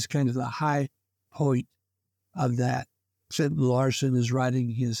 1950s is kind of the high point of that. Clinton Larson is writing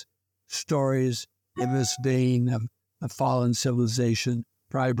his stories in this vein of a fallen civilization,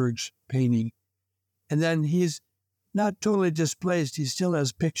 Freiberg's painting. And then he's not totally displaced. He still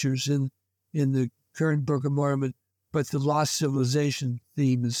has pictures in the current Book of Mormon, but the lost civilization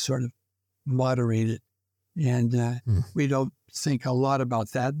theme is sort of moderated. And we don't think a lot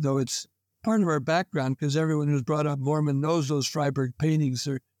about that, though it's part of our background, because everyone who's brought up Mormon knows those Freiberg paintings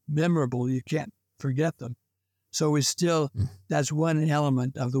are memorable. You can't forget them. So we still, that's one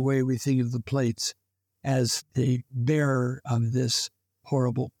element of the way we think of the plates as the bearer of this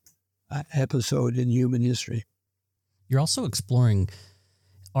horrible episode in human history. You're also exploring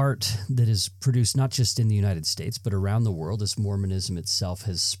art that is produced not just in the United States, but around the world as Mormonism itself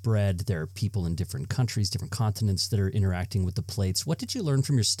has spread. There are people in different countries, different continents that are interacting with the plates. What did you learn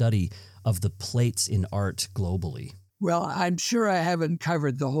from your study of the plates in art globally? Well, I'm sure I haven't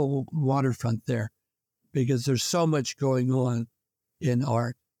covered the whole waterfront there because there's so much going on in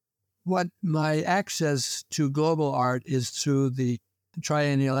art. What my access to global art is through the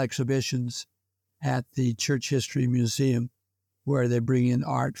triennial exhibitions at the Church History Museum, where they bring in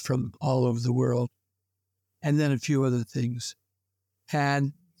art from all over the world, and then a few other things.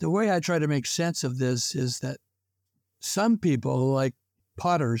 And the way I try to make sense of this is that some people, like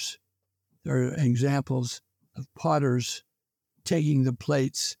potters, there are examples of potters taking the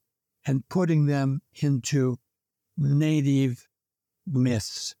plates and putting them into native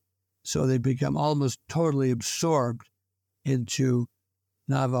myths. So they become almost totally absorbed into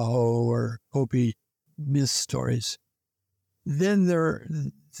Navajo or Hopi myth stories. Then there are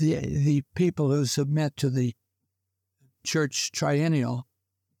the people who submit to the church triennial.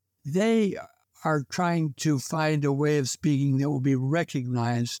 They are trying to find a way of speaking that will be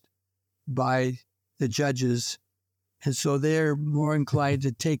recognized by the judges. And so they're more inclined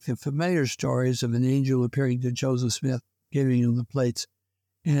to take the familiar stories of an angel appearing to Joseph Smith, giving him the plates,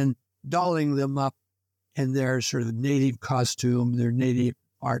 and dolling them up in their sort of native costume, their native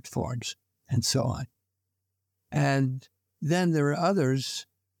art forms, and so on. And then there are others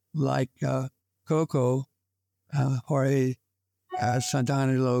like Coco, Jorge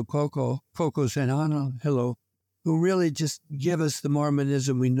Santanilo Coco Santanilo, who really just give us the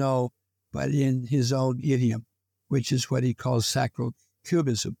Mormonism we know, but in his own idiom, which is what he calls sacral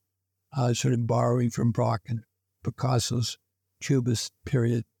cubism, sort of borrowing from Brock and Picasso's Cubist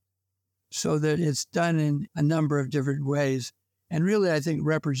period. So that it's done in a number of different ways, and really I think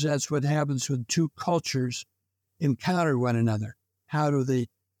represents what happens when two cultures encounter one another. How do they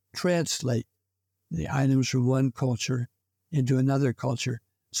translate the items from one culture into another culture?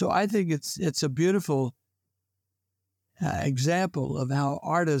 So I think it's a beautiful example of how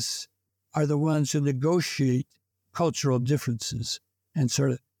artists are the ones who negotiate cultural differences and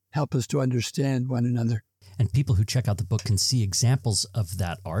sort of help us to understand one another. And people who check out the book can see examples of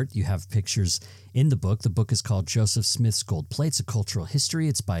that art. You have pictures in the book. The book is called Joseph Smith's Gold Plates, A Cultural History.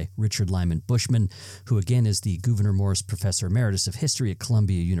 It's by Richard Lyman Bushman, who again is the Gouverneur Morris Professor Emeritus of History at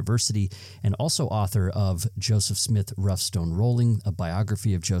Columbia University and also author of Joseph Smith, Rough Stone Rolling, a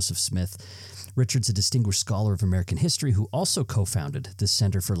biography of Joseph Smith. Richard's a distinguished scholar of American history who also co-founded the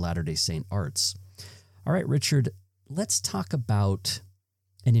Center for Latter-day Saint Arts. All right, Richard, let's talk about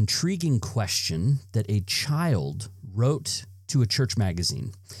an intriguing question that a child wrote to a church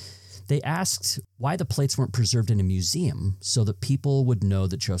magazine. They asked why the plates weren't preserved in a museum so that people would know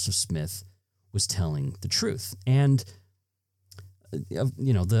that Joseph Smith was telling the truth. And,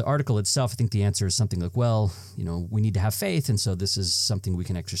 the article itself, I think the answer is something like, well, we need to have faith, and so this is something we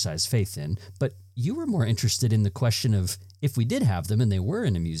can exercise faith in. But you were more interested in the question of, if we did have them and they were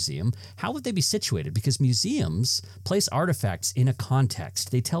in a museum, how would they be situated? Because museums place artifacts in a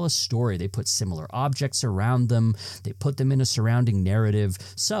context. They tell a story. They put similar objects around them. They put them in a surrounding narrative.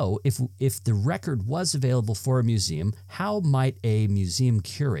 So if the record was available for a museum, how might a museum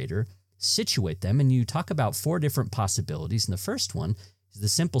curator situate them? And you talk about 4 different possibilities. And the first one is the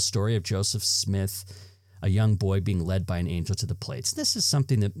simple story of Joseph Smith, a young boy being led by an angel to the plates. This is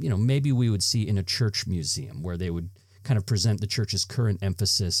something that, maybe we would see in a church museum where they would kind of present the church's current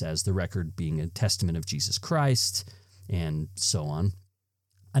emphasis as the record being a testament of Jesus Christ and so on.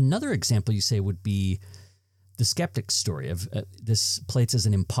 Another example you say would be the skeptic's story of this plates as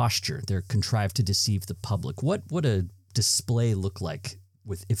an imposture. They're contrived to deceive the public. What would a display look like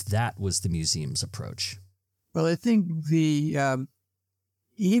if that was the museum's approach? Well, I think even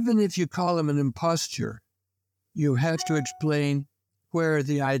if you call them an imposture, you have to explain where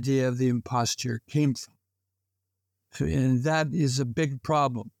the idea of the imposture came from. And that is a big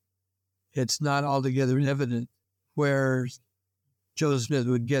problem. It's not altogether evident where Joseph Smith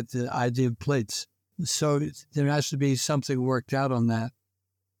would get the idea of plates. So there has to be something worked out on that.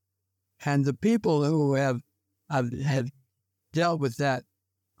 And the people who have dealt with that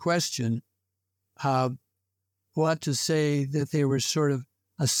question want to say that they were sort of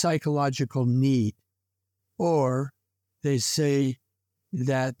a psychological need, or they say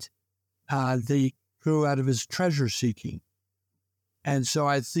that they grew out of his treasure seeking. And so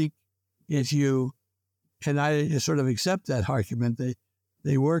I think and I sort of accept that argument,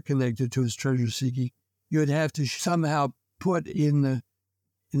 they were connected to his treasure seeking, you would have to somehow put in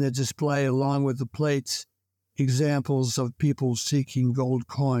the display along with the plates examples of people seeking gold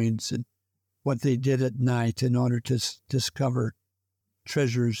coins and what they did at night in order to discover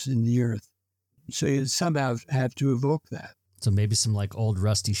treasures in the earth. So you somehow have to evoke that. So maybe some old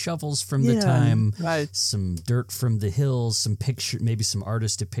rusty shovels from the time, right. Some dirt from the hills, maybe some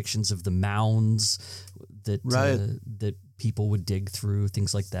artist depictions of the mounds that people would dig through,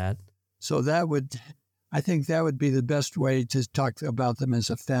 things like that. So I think that would be the best way to talk about them as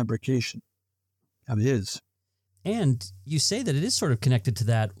a fabrication of his. And you say that it is sort of connected to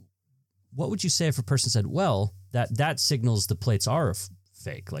that. What would you say if a person said, well, that signals the plates are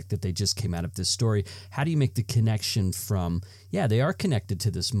fake, like that they just came out of this story. How do you make the connection from, yeah, they are connected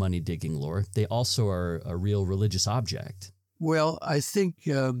to this money-digging lore. They also are a real religious object. Well, I think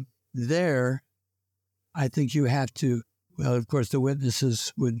I think you have to, well, of course, the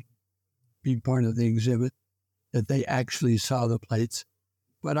witnesses would be part of the exhibit, that they actually saw the plates.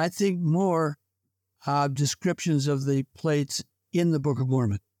 But I think more descriptions of the plates in the Book of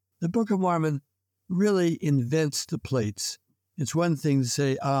Mormon. The Book of Mormon really invents the plates. It's one thing to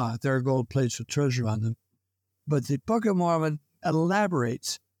say, there are gold plates with treasure on them. But the Book of Mormon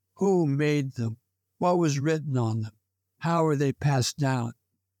elaborates who made them, what was written on them, how were they passed down.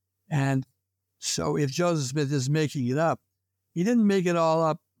 And so if Joseph Smith is making it up, he didn't make it all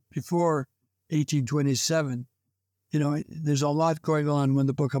up before 1827. There's a lot going on when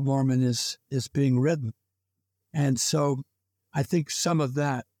the Book of Mormon is being written. And so I think some of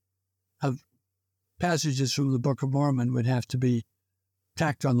that, of passages from the Book of Mormon, would have to be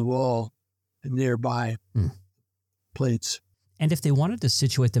tacked on the wall nearby plates. And if they wanted to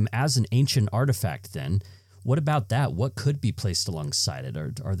situate them as an ancient artifact, then what about that? What could be placed alongside it?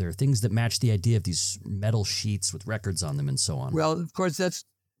 Are there things that match the idea of these metal sheets with records on them and so on? Well, of course, that's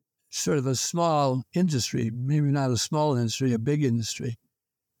sort of a small industry, maybe not a small industry, a big industry,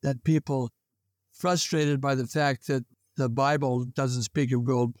 that people frustrated by the fact that the Bible doesn't speak of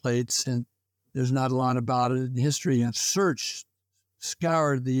gold plates and there's not a lot about it in history, have searched,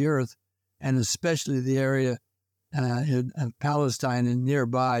 scoured the earth, and especially the area of Palestine and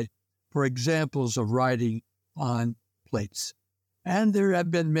nearby for examples of writing on plates. And there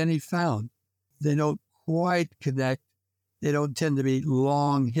have been many found. They don't quite connect. They don't tend to be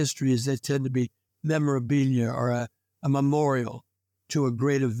long histories. They tend to be memorabilia or a memorial to a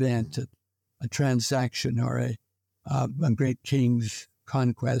great event, a transaction, or a great king's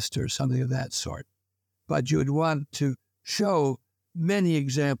conquest or something of that sort. But you would want to show many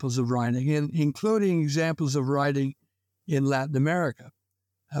examples of writing, including examples of writing in Latin America,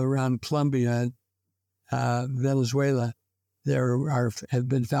 around Colombia and Venezuela. There have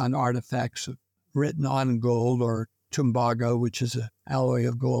been found artifacts written on gold, or tumbago, which is an alloy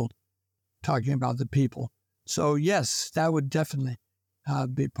of gold, talking about the people. So yes, that would definitely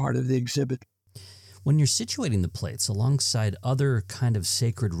be part of the exhibit. When you're situating the plates alongside other kind of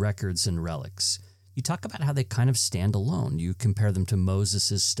sacred records and relics, you talk about how they kind of stand alone. You compare them to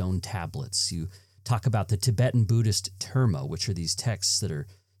Moses' stone tablets. You talk about the Tibetan Buddhist terma, which are these texts that are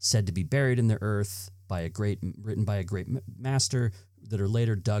said to be buried in the earth written by a great master, that are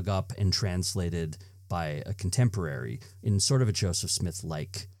later dug up and translated by a contemporary in sort of a Joseph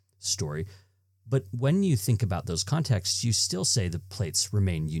Smith-like story. But when you think about those contexts, you still say the plates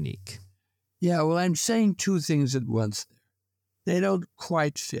remain unique. Yeah, well, I'm saying two things at once there. They don't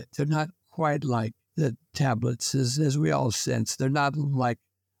quite fit. They're not quite like the tablets, as we all sense. They're not like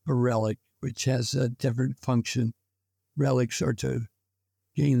a relic, which has a different function. Relics are to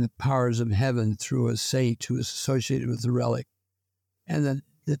gain the powers of heaven through a saint who is associated with the relic. And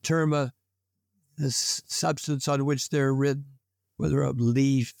the terma, the substance on which they're written, whether a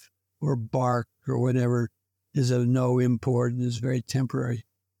leaf or bark or whatever, is of no import and is very temporary.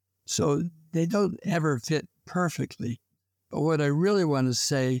 So they don't ever fit perfectly. But what I really want to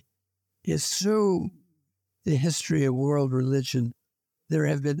say is, through the history of world religion, there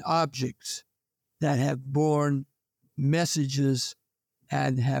have been objects that have borne messages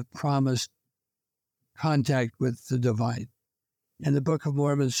and have promised contact with the divine. And the Book of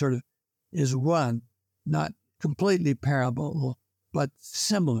Mormon sort of is one, not completely parallel, but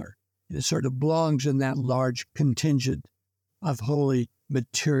similar. It sort of belongs in that large contingent of holy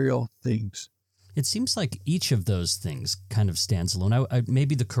material things. It seems like each of those things kind of stands alone.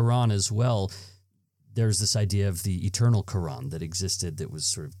 Maybe the Quran as well. There's this idea of the eternal Quran that existed, that was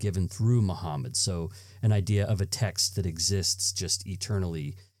sort of given through Muhammad. So an idea of a text that exists just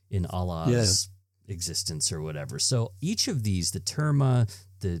eternally in Allah's existence or whatever. So each of these, the terma,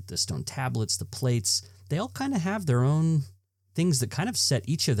 the stone tablets, the plates, they all kind of have their own things that kind of set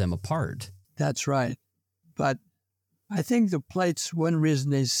each of them apart. That's right. But I think the plates, one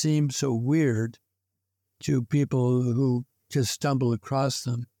reason they seem so weird to people who just stumble across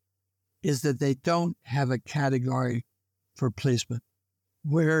them, is that they don't have a category for placement.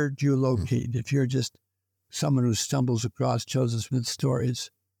 Where do you locate if you're just someone who stumbles across Joseph Smith stories?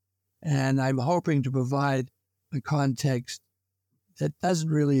 And I'm hoping to provide a context that doesn't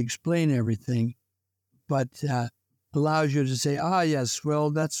really explain everything, but allows you to say, yes,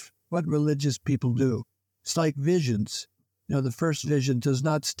 well, that's what religious people do. It's like visions. The first vision does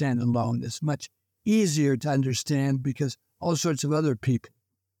not stand alone. It's much easier to understand because all sorts of other people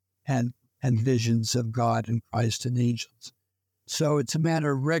had visions of God and Christ and angels. So it's a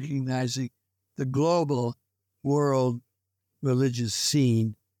matter of recognizing the global world religious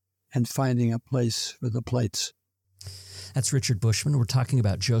scene and finding a place for the plates. That's Richard Bushman. We're talking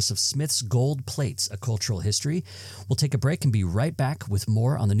about Joseph Smith's Gold Plates, A Cultural History. We'll take a break and be right back with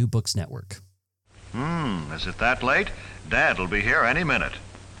more on the New Books Network. Is it that late? Dad'll be here any minute.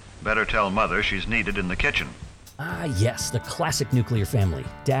 Better tell Mother she's needed in the kitchen. Ah, yes, the classic nuclear family.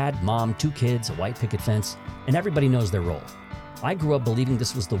 Dad, mom, 2 kids, a white picket fence, and everybody knows their role. I grew up believing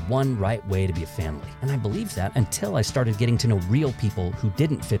this was the one right way to be a family, and I believed that until I started getting to know real people who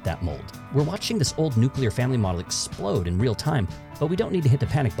didn't fit that mold. We're watching this old nuclear family model explode in real time, but we don't need to hit the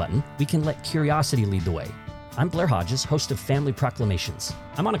panic button. We can let curiosity lead the way. I'm Blair Hodges, host of Family Proclamations.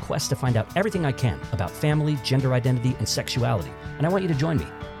 I'm on a quest to find out everything I can about family, gender identity, and sexuality, and I want you to join me.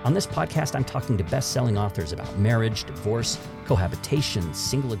 On this podcast, I'm talking to best-selling authors about marriage, divorce, cohabitation,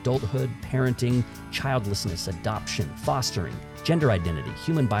 single adulthood, parenting, childlessness, adoption, fostering, gender identity,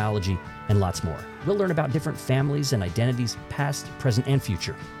 human biology, and lots more. We'll learn about different families and identities, past, present, and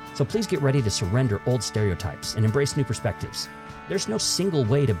future. So please get ready to surrender old stereotypes and embrace new perspectives. There's no single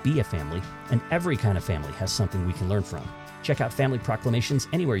way to be a family, and every kind of family has something we can learn from. Check out Family Proclamations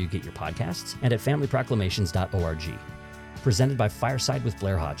anywhere you get your podcasts and at familyproclamations.org. Presented by Fireside with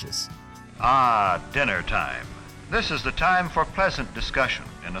Blair Hodges. Dinner time. This is the time for pleasant discussion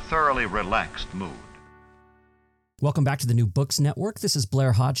in a thoroughly relaxed mood. Welcome back to the New Books Network. This is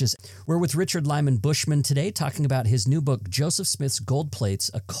Blair Hodges. We're with Richard Lyman Bushman today talking about his new book, Joseph Smith's Gold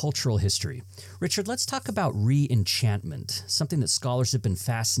Plates, A Cultural History. Richard, let's talk about re-enchantment, something that scholars have been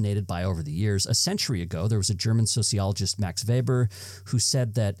fascinated by over the years. A century ago, there was a German sociologist, Max Weber, who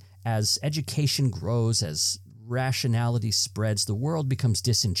said that as education grows, as rationality spreads, the world becomes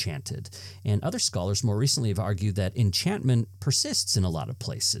disenchanted. And other scholars more recently have argued that enchantment persists in a lot of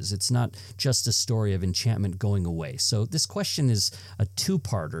places. It's not just a story of enchantment going away. So this question is a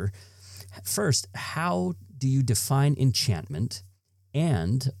two-parter. First, how do you define enchantment?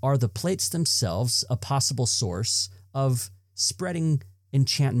 And are the plates themselves a possible source of spreading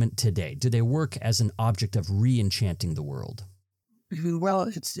enchantment today? Do they work as an object of re-enchanting the world? Well,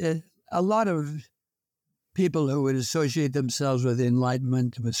 it's a lot of people who would associate themselves with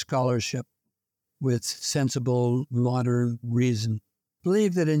enlightenment, with scholarship, with sensible, modern reason,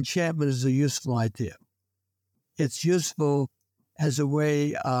 believe that enchantment is a useful idea. It's useful as a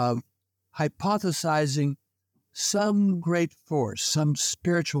way of hypothesizing some great force, some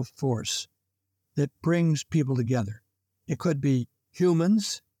spiritual force that brings people together. It could be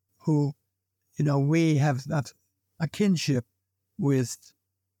humans who, we have a kinship with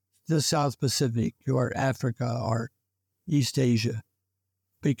the South Pacific or Africa or East Asia,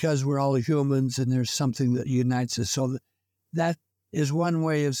 because we're all humans and there's something that unites us. So that is one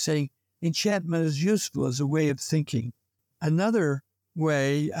way of saying enchantment is useful as a way of thinking. Another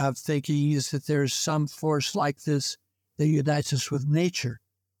way of thinking is that there's some force like this that unites us with nature,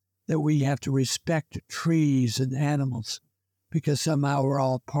 that we have to respect trees and animals because somehow we're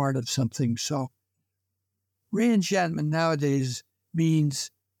all part of something. So re-enchantment nowadays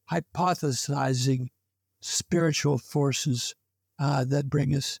means hypothesizing spiritual forces that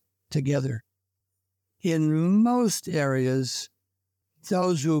bring us together. In most areas,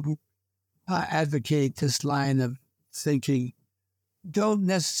 those who advocate this line of thinking don't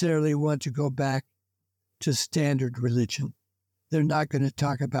necessarily want to go back to standard religion. They're not going to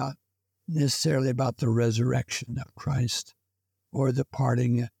talk necessarily about the resurrection of Christ or the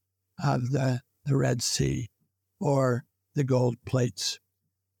parting of the Red Sea or the gold plates.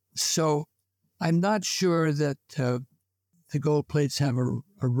 So I'm not sure that the gold plates have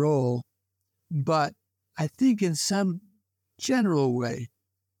a role, but I think in some general way,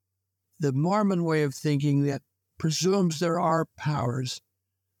 the Mormon way of thinking that presumes there are powers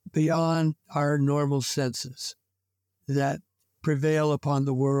beyond our normal senses that prevail upon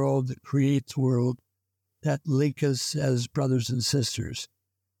the world, that create the world, that link us as brothers and sisters,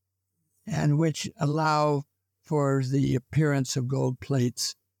 and which allow for the appearance of gold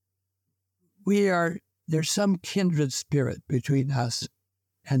plates. There's some kindred spirit between us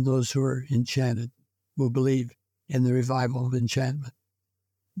and those who are enchanted, who believe in the revival of enchantment.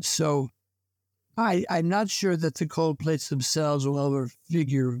 So I'm not sure that the gold plates themselves will ever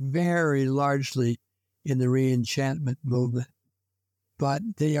figure very largely in the re-enchantment movement, but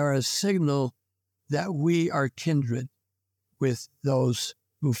they are a signal that we are kindred with those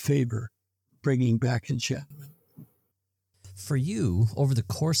who favor bringing back enchantment. For you, over the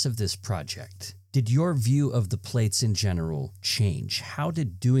course of this project, did your view of the plates in general change? How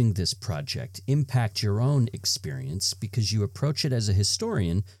did doing this project impact your own experience? Because you approach it as a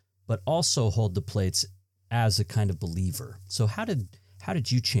historian, but also hold the plates as a kind of believer. So how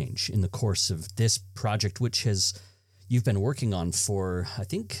did you change in the course of this project, which you've been working on for, I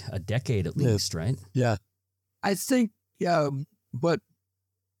think, a decade at least, right? Yeah. I think what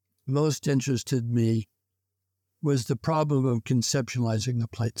most interested me was the problem of conceptualizing the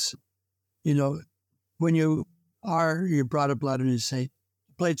plates. You know, when you're brought up Latter-day Saint,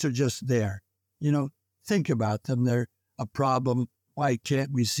 plates are just there. You know, think about them. They're a problem. Why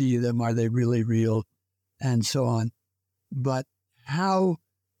can't we see them? Are they really real? And so on. But how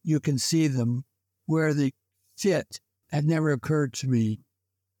you can see them, where they fit, had never occurred to me.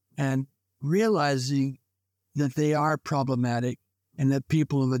 And realizing that they are problematic and that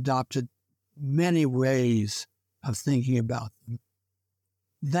people have adopted many ways of thinking about them.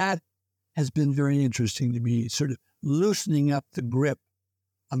 That has been very interesting to me, sort of loosening up the grip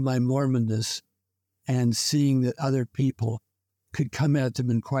of my Mormonness and seeing that other people could come at them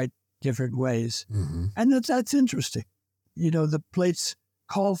in quite different ways. Mm-hmm. And that's interesting. You know, the plates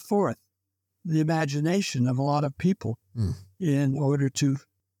call forth the imagination of a lot of people in order to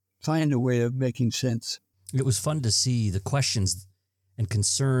find a way of making sense. It was fun to see the questions and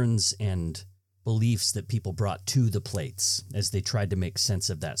concerns and beliefs that people brought to the plates as they tried to make sense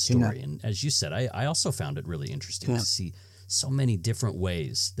of that story. Yeah. And as you said, I also found it really interesting to see so many different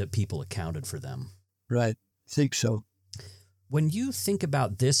ways that people accounted for them. Right. I think so. When you think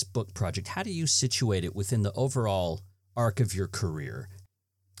about this book project, how do you situate it within the overall arc of your career?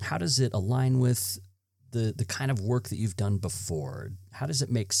 How does it align with the kind of work that you've done before? How does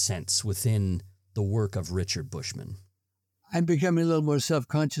it make sense within the work of Richard Bushman? I'm becoming a little more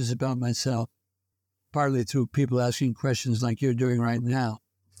self-conscious about myself, partly through people asking questions like you're doing right now.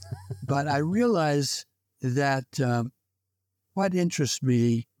 But I realize that what interests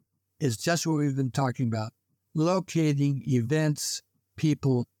me is just what we've been talking about, locating events,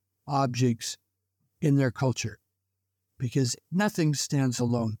 people, objects in their culture, because nothing stands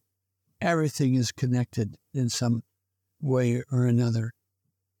alone. Everything is connected in some way or another.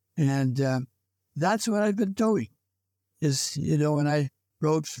 And that's what I've been doing. Is, you know, when I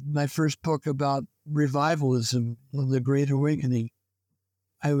wrote my first book about revivalism, the Great Awakening,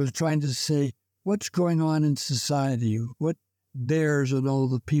 I was trying to say, what's going on in society? What bears on all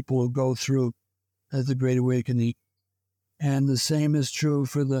the people who go through the Great Awakening? And the same is true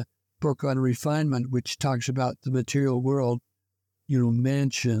for the book on refinement, which talks about the material world, you know,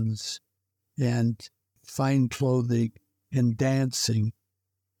 mansions and fine clothing and dancing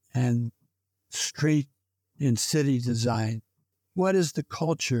and street and city design. What is the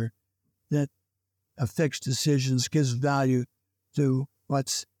culture that affects decisions, gives value to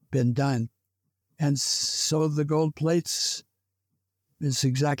what's been done? And so the gold plates is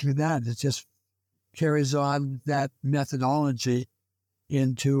exactly that. It just carries on that methodology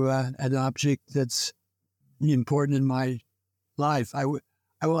into an object that's important in my life. I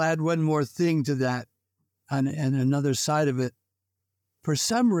will add one more thing to that and another side of it. For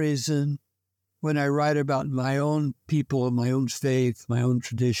some reason, when I write about my own people, my own faith, my own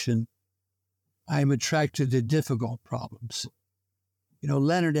tradition, I'm attracted to difficult problems. You know,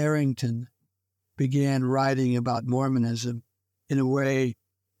 Leonard Arrington began writing about Mormonism in a way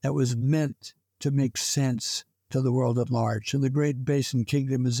that was meant to make sense to the world at large. And the Great Basin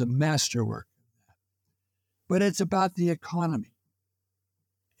Kingdom is a masterwork of that. But it's about the economy.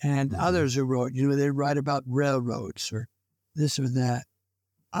 And others who wrote, you know, they write about railroads or this or that.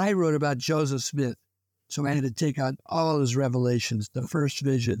 I wrote about Joseph Smith, so I had to take on all his revelations, the first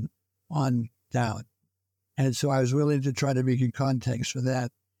vision on down. And so I was willing to try to make a context for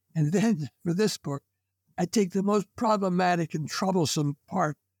that. And then for this book, I take the most problematic and troublesome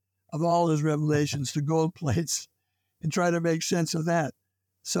part of all his revelations, the gold plates, and try to make sense of that.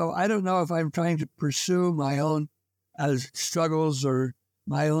 So I don't know if I'm trying to pursue my own struggles or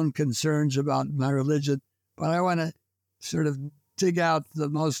my own concerns about my religion, but I want to sort of dig out the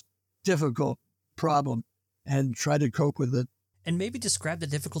most difficult problem and try to cope with it. And maybe describe the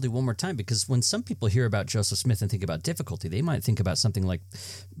difficulty one more time, because when some people hear about Joseph Smith and think about difficulty, they might think about something like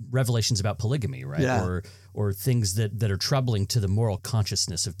revelations about polygamy, right? Yeah. Or things that are troubling to the moral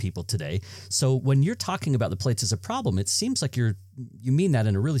consciousness of people today. So when you're talking about the plates as a problem, it seems like you mean that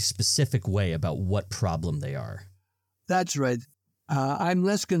in a really specific way about what problem they are. That's right. I'm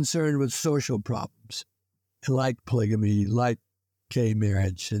less concerned with social problems like polygamy, like gay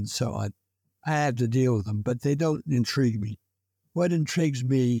marriage, and so on. I have to deal with them, but they don't intrigue me. What intrigues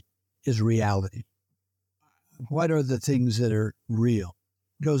me is reality. What are the things that are real?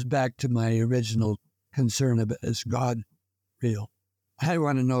 It goes back to my original concern about, is God real? I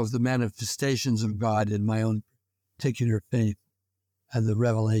want to know if the manifestations of God in my own particular faith and the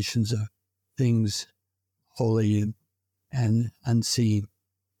revelations of things holy and unseen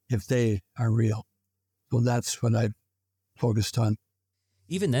if they are real. So that's what I've focused on.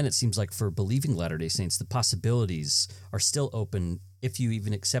 Even then, it seems like for believing Latter-day Saints, the possibilities are still open if you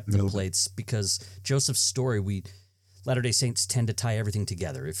even accept the plates, because Joseph's story, Latter-day Saints tend to tie everything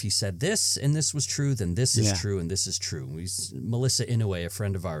together. If he said this and this was true, then this is true and this is true. Melissa Inouye, a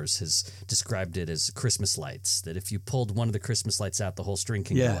friend of ours, has described it as Christmas lights, that if you pulled one of the Christmas lights out, the whole string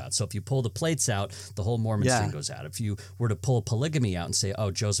can go out. So if you pull the plates out, the whole Mormon string goes out. If you were to pull polygamy out and say,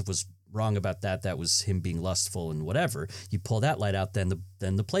 oh, Joseph was wrong about that was him being lustful and whatever, you pull that light out, then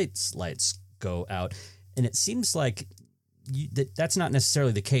the plates lights go out. And it seems like that's not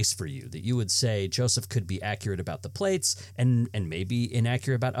necessarily the case for you, that you would say Joseph could be accurate about the plates and maybe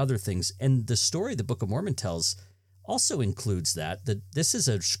inaccurate about other things. And the story the Book of Mormon tells also includes that this is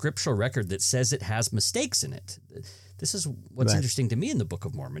a scriptural record that says it has mistakes in it. This is what's interesting to me in the Book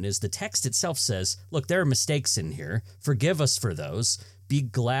of Mormon is the text itself says, look, there are mistakes in here. Forgive us for those. Be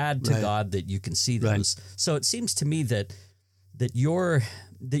glad to God that you can see those. So it seems to me that you're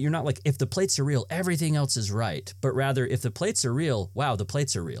not like, if the plates are real, everything else is right, but rather if the plates are real, wow, the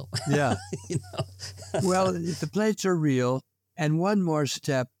plates are real. Yeah. You know? Well, if the plates are real, and one more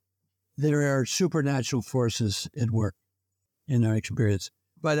step, there are supernatural forces at work in our experience.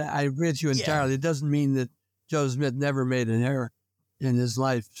 But I agree with you entirely. It doesn't mean that Joseph Smith never made an error in his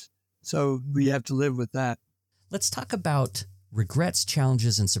life. So we have to live with that. Let's talk about regrets,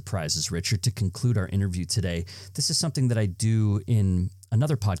 challenges, and surprises, Richard, to conclude our interview today. This is something that I do in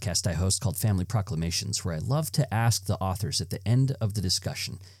another podcast I host called Family Proclamations, where I love to ask the authors at the end of the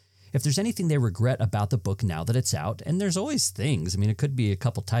discussion if there's anything they regret about the book now that it's out. And there's always things. I mean, it could be a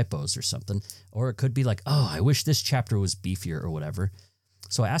couple typos or something, or it could be like, oh, I wish this chapter was beefier or whatever.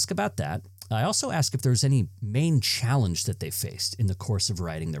 So I ask about that. I also ask if there's any main challenge that they faced in the course of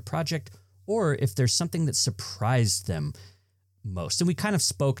writing their project, or if there's something that surprised them most. And we kind of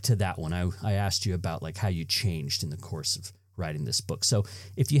spoke to that one. I asked you about like how you changed in the course of writing this book. So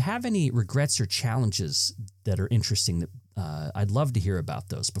if you have any regrets or challenges that are interesting, that I'd love to hear about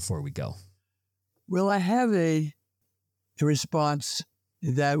those before we go. Well, I have a response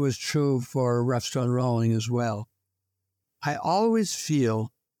that was true for Rough Stone Rolling as well. I always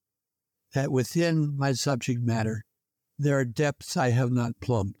feel that within my subject matter, there are depths I have not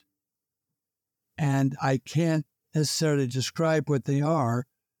plumbed. And I can't necessarily describe what they are,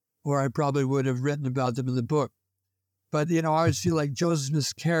 or I probably would have written about them in the book. But, I always feel like Joseph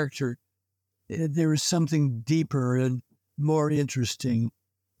Smith's character, there is something deeper and more interesting.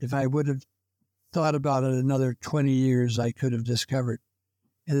 If I would have thought about it another 20 years, I could have discovered.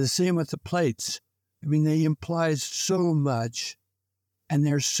 And the same with the plates. I mean, they imply so much, and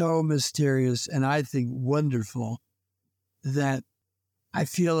they're so mysterious and I think wonderful that I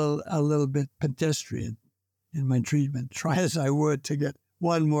feel a little bit pedestrian in my treatment, try as I would to get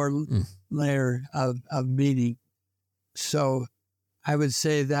one more layer of meaning. So I would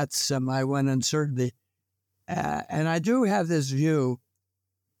say that's my one uncertainty. And I do have this view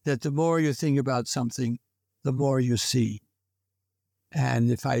that the more you think about something, the more you see. And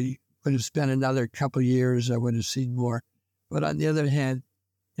if I would have spent another couple of years, I would have seen more. But on the other hand,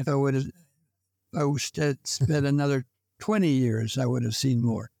 if I would have spent another 20 years, I would have seen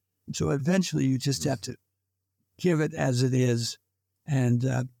more. So eventually you just have to give it as it is and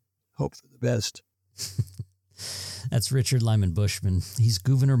hope for the best. That's Richard Lyman Bushman. He's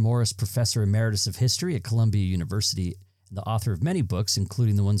Gouverneur Morris Professor Emeritus of History at Columbia University, and the author of many books,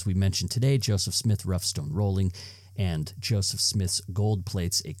 including the ones we mentioned today, Joseph Smith, Rough Stone Rolling, and Joseph Smith's Gold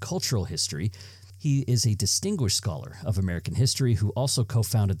Plates, A Cultural History. He is a distinguished scholar of American history who also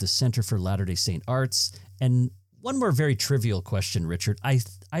co-founded the Center for Latter-day Saint Arts. And one more very trivial question, Richard.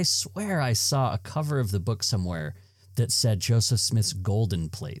 I swear I saw a cover of the book somewhere that said Joseph Smith's Golden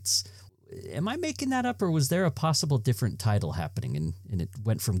Plates. Am I making that up, or was there a possible different title happening and it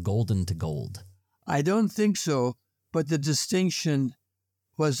went from golden to gold? I don't think so, but the distinction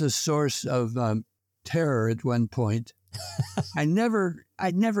was a source of terror at one point. I never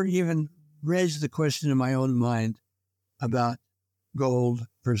even raised the question in my own mind about gold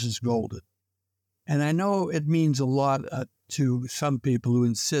versus golden. And I know it means a lot to some people who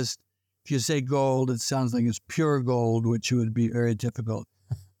insist if you say gold, it sounds like it's pure gold, which would be very difficult.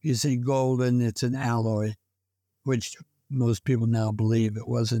 If you say golden, it's an alloy, which most people now believe it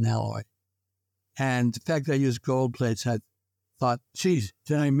was an alloy. And the fact that I used gold plates, I thought, geez,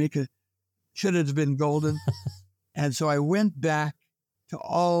 should it have been golden? And so I went back to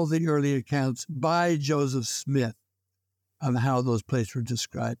all the early accounts by Joseph Smith of how those plates were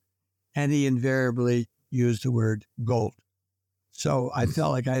described. And he invariably used the word gold. So I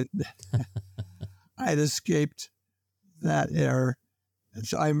felt like I'd escaped that error. And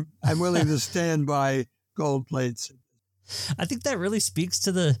so I'm willing to stand by gold plates. I think that really speaks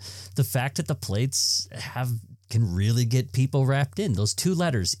to the fact that the plates can really get people wrapped in. Those two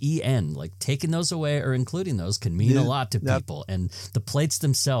letters, EN, like taking those away or including those can mean a lot to people. And the plates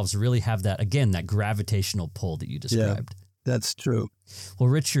themselves really have that, again, that gravitational pull that you described. Yeah, that's true. Well,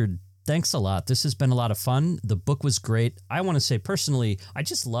 Richard, thanks a lot. This has been a lot of fun. The book was great. I want to say personally, I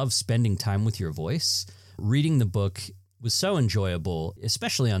just love spending time with your voice. Reading the book was so enjoyable,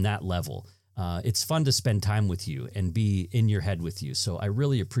 especially on that level. It's fun to spend time with you and be in your head with you. So I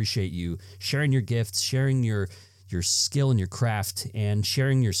really appreciate you sharing your gifts, sharing your skill and your craft, and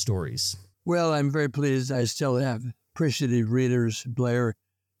sharing your stories. Well, I'm very pleased. I still have appreciative readers, Blair,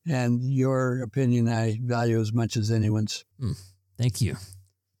 and your opinion I value as much as anyone's. Thank you.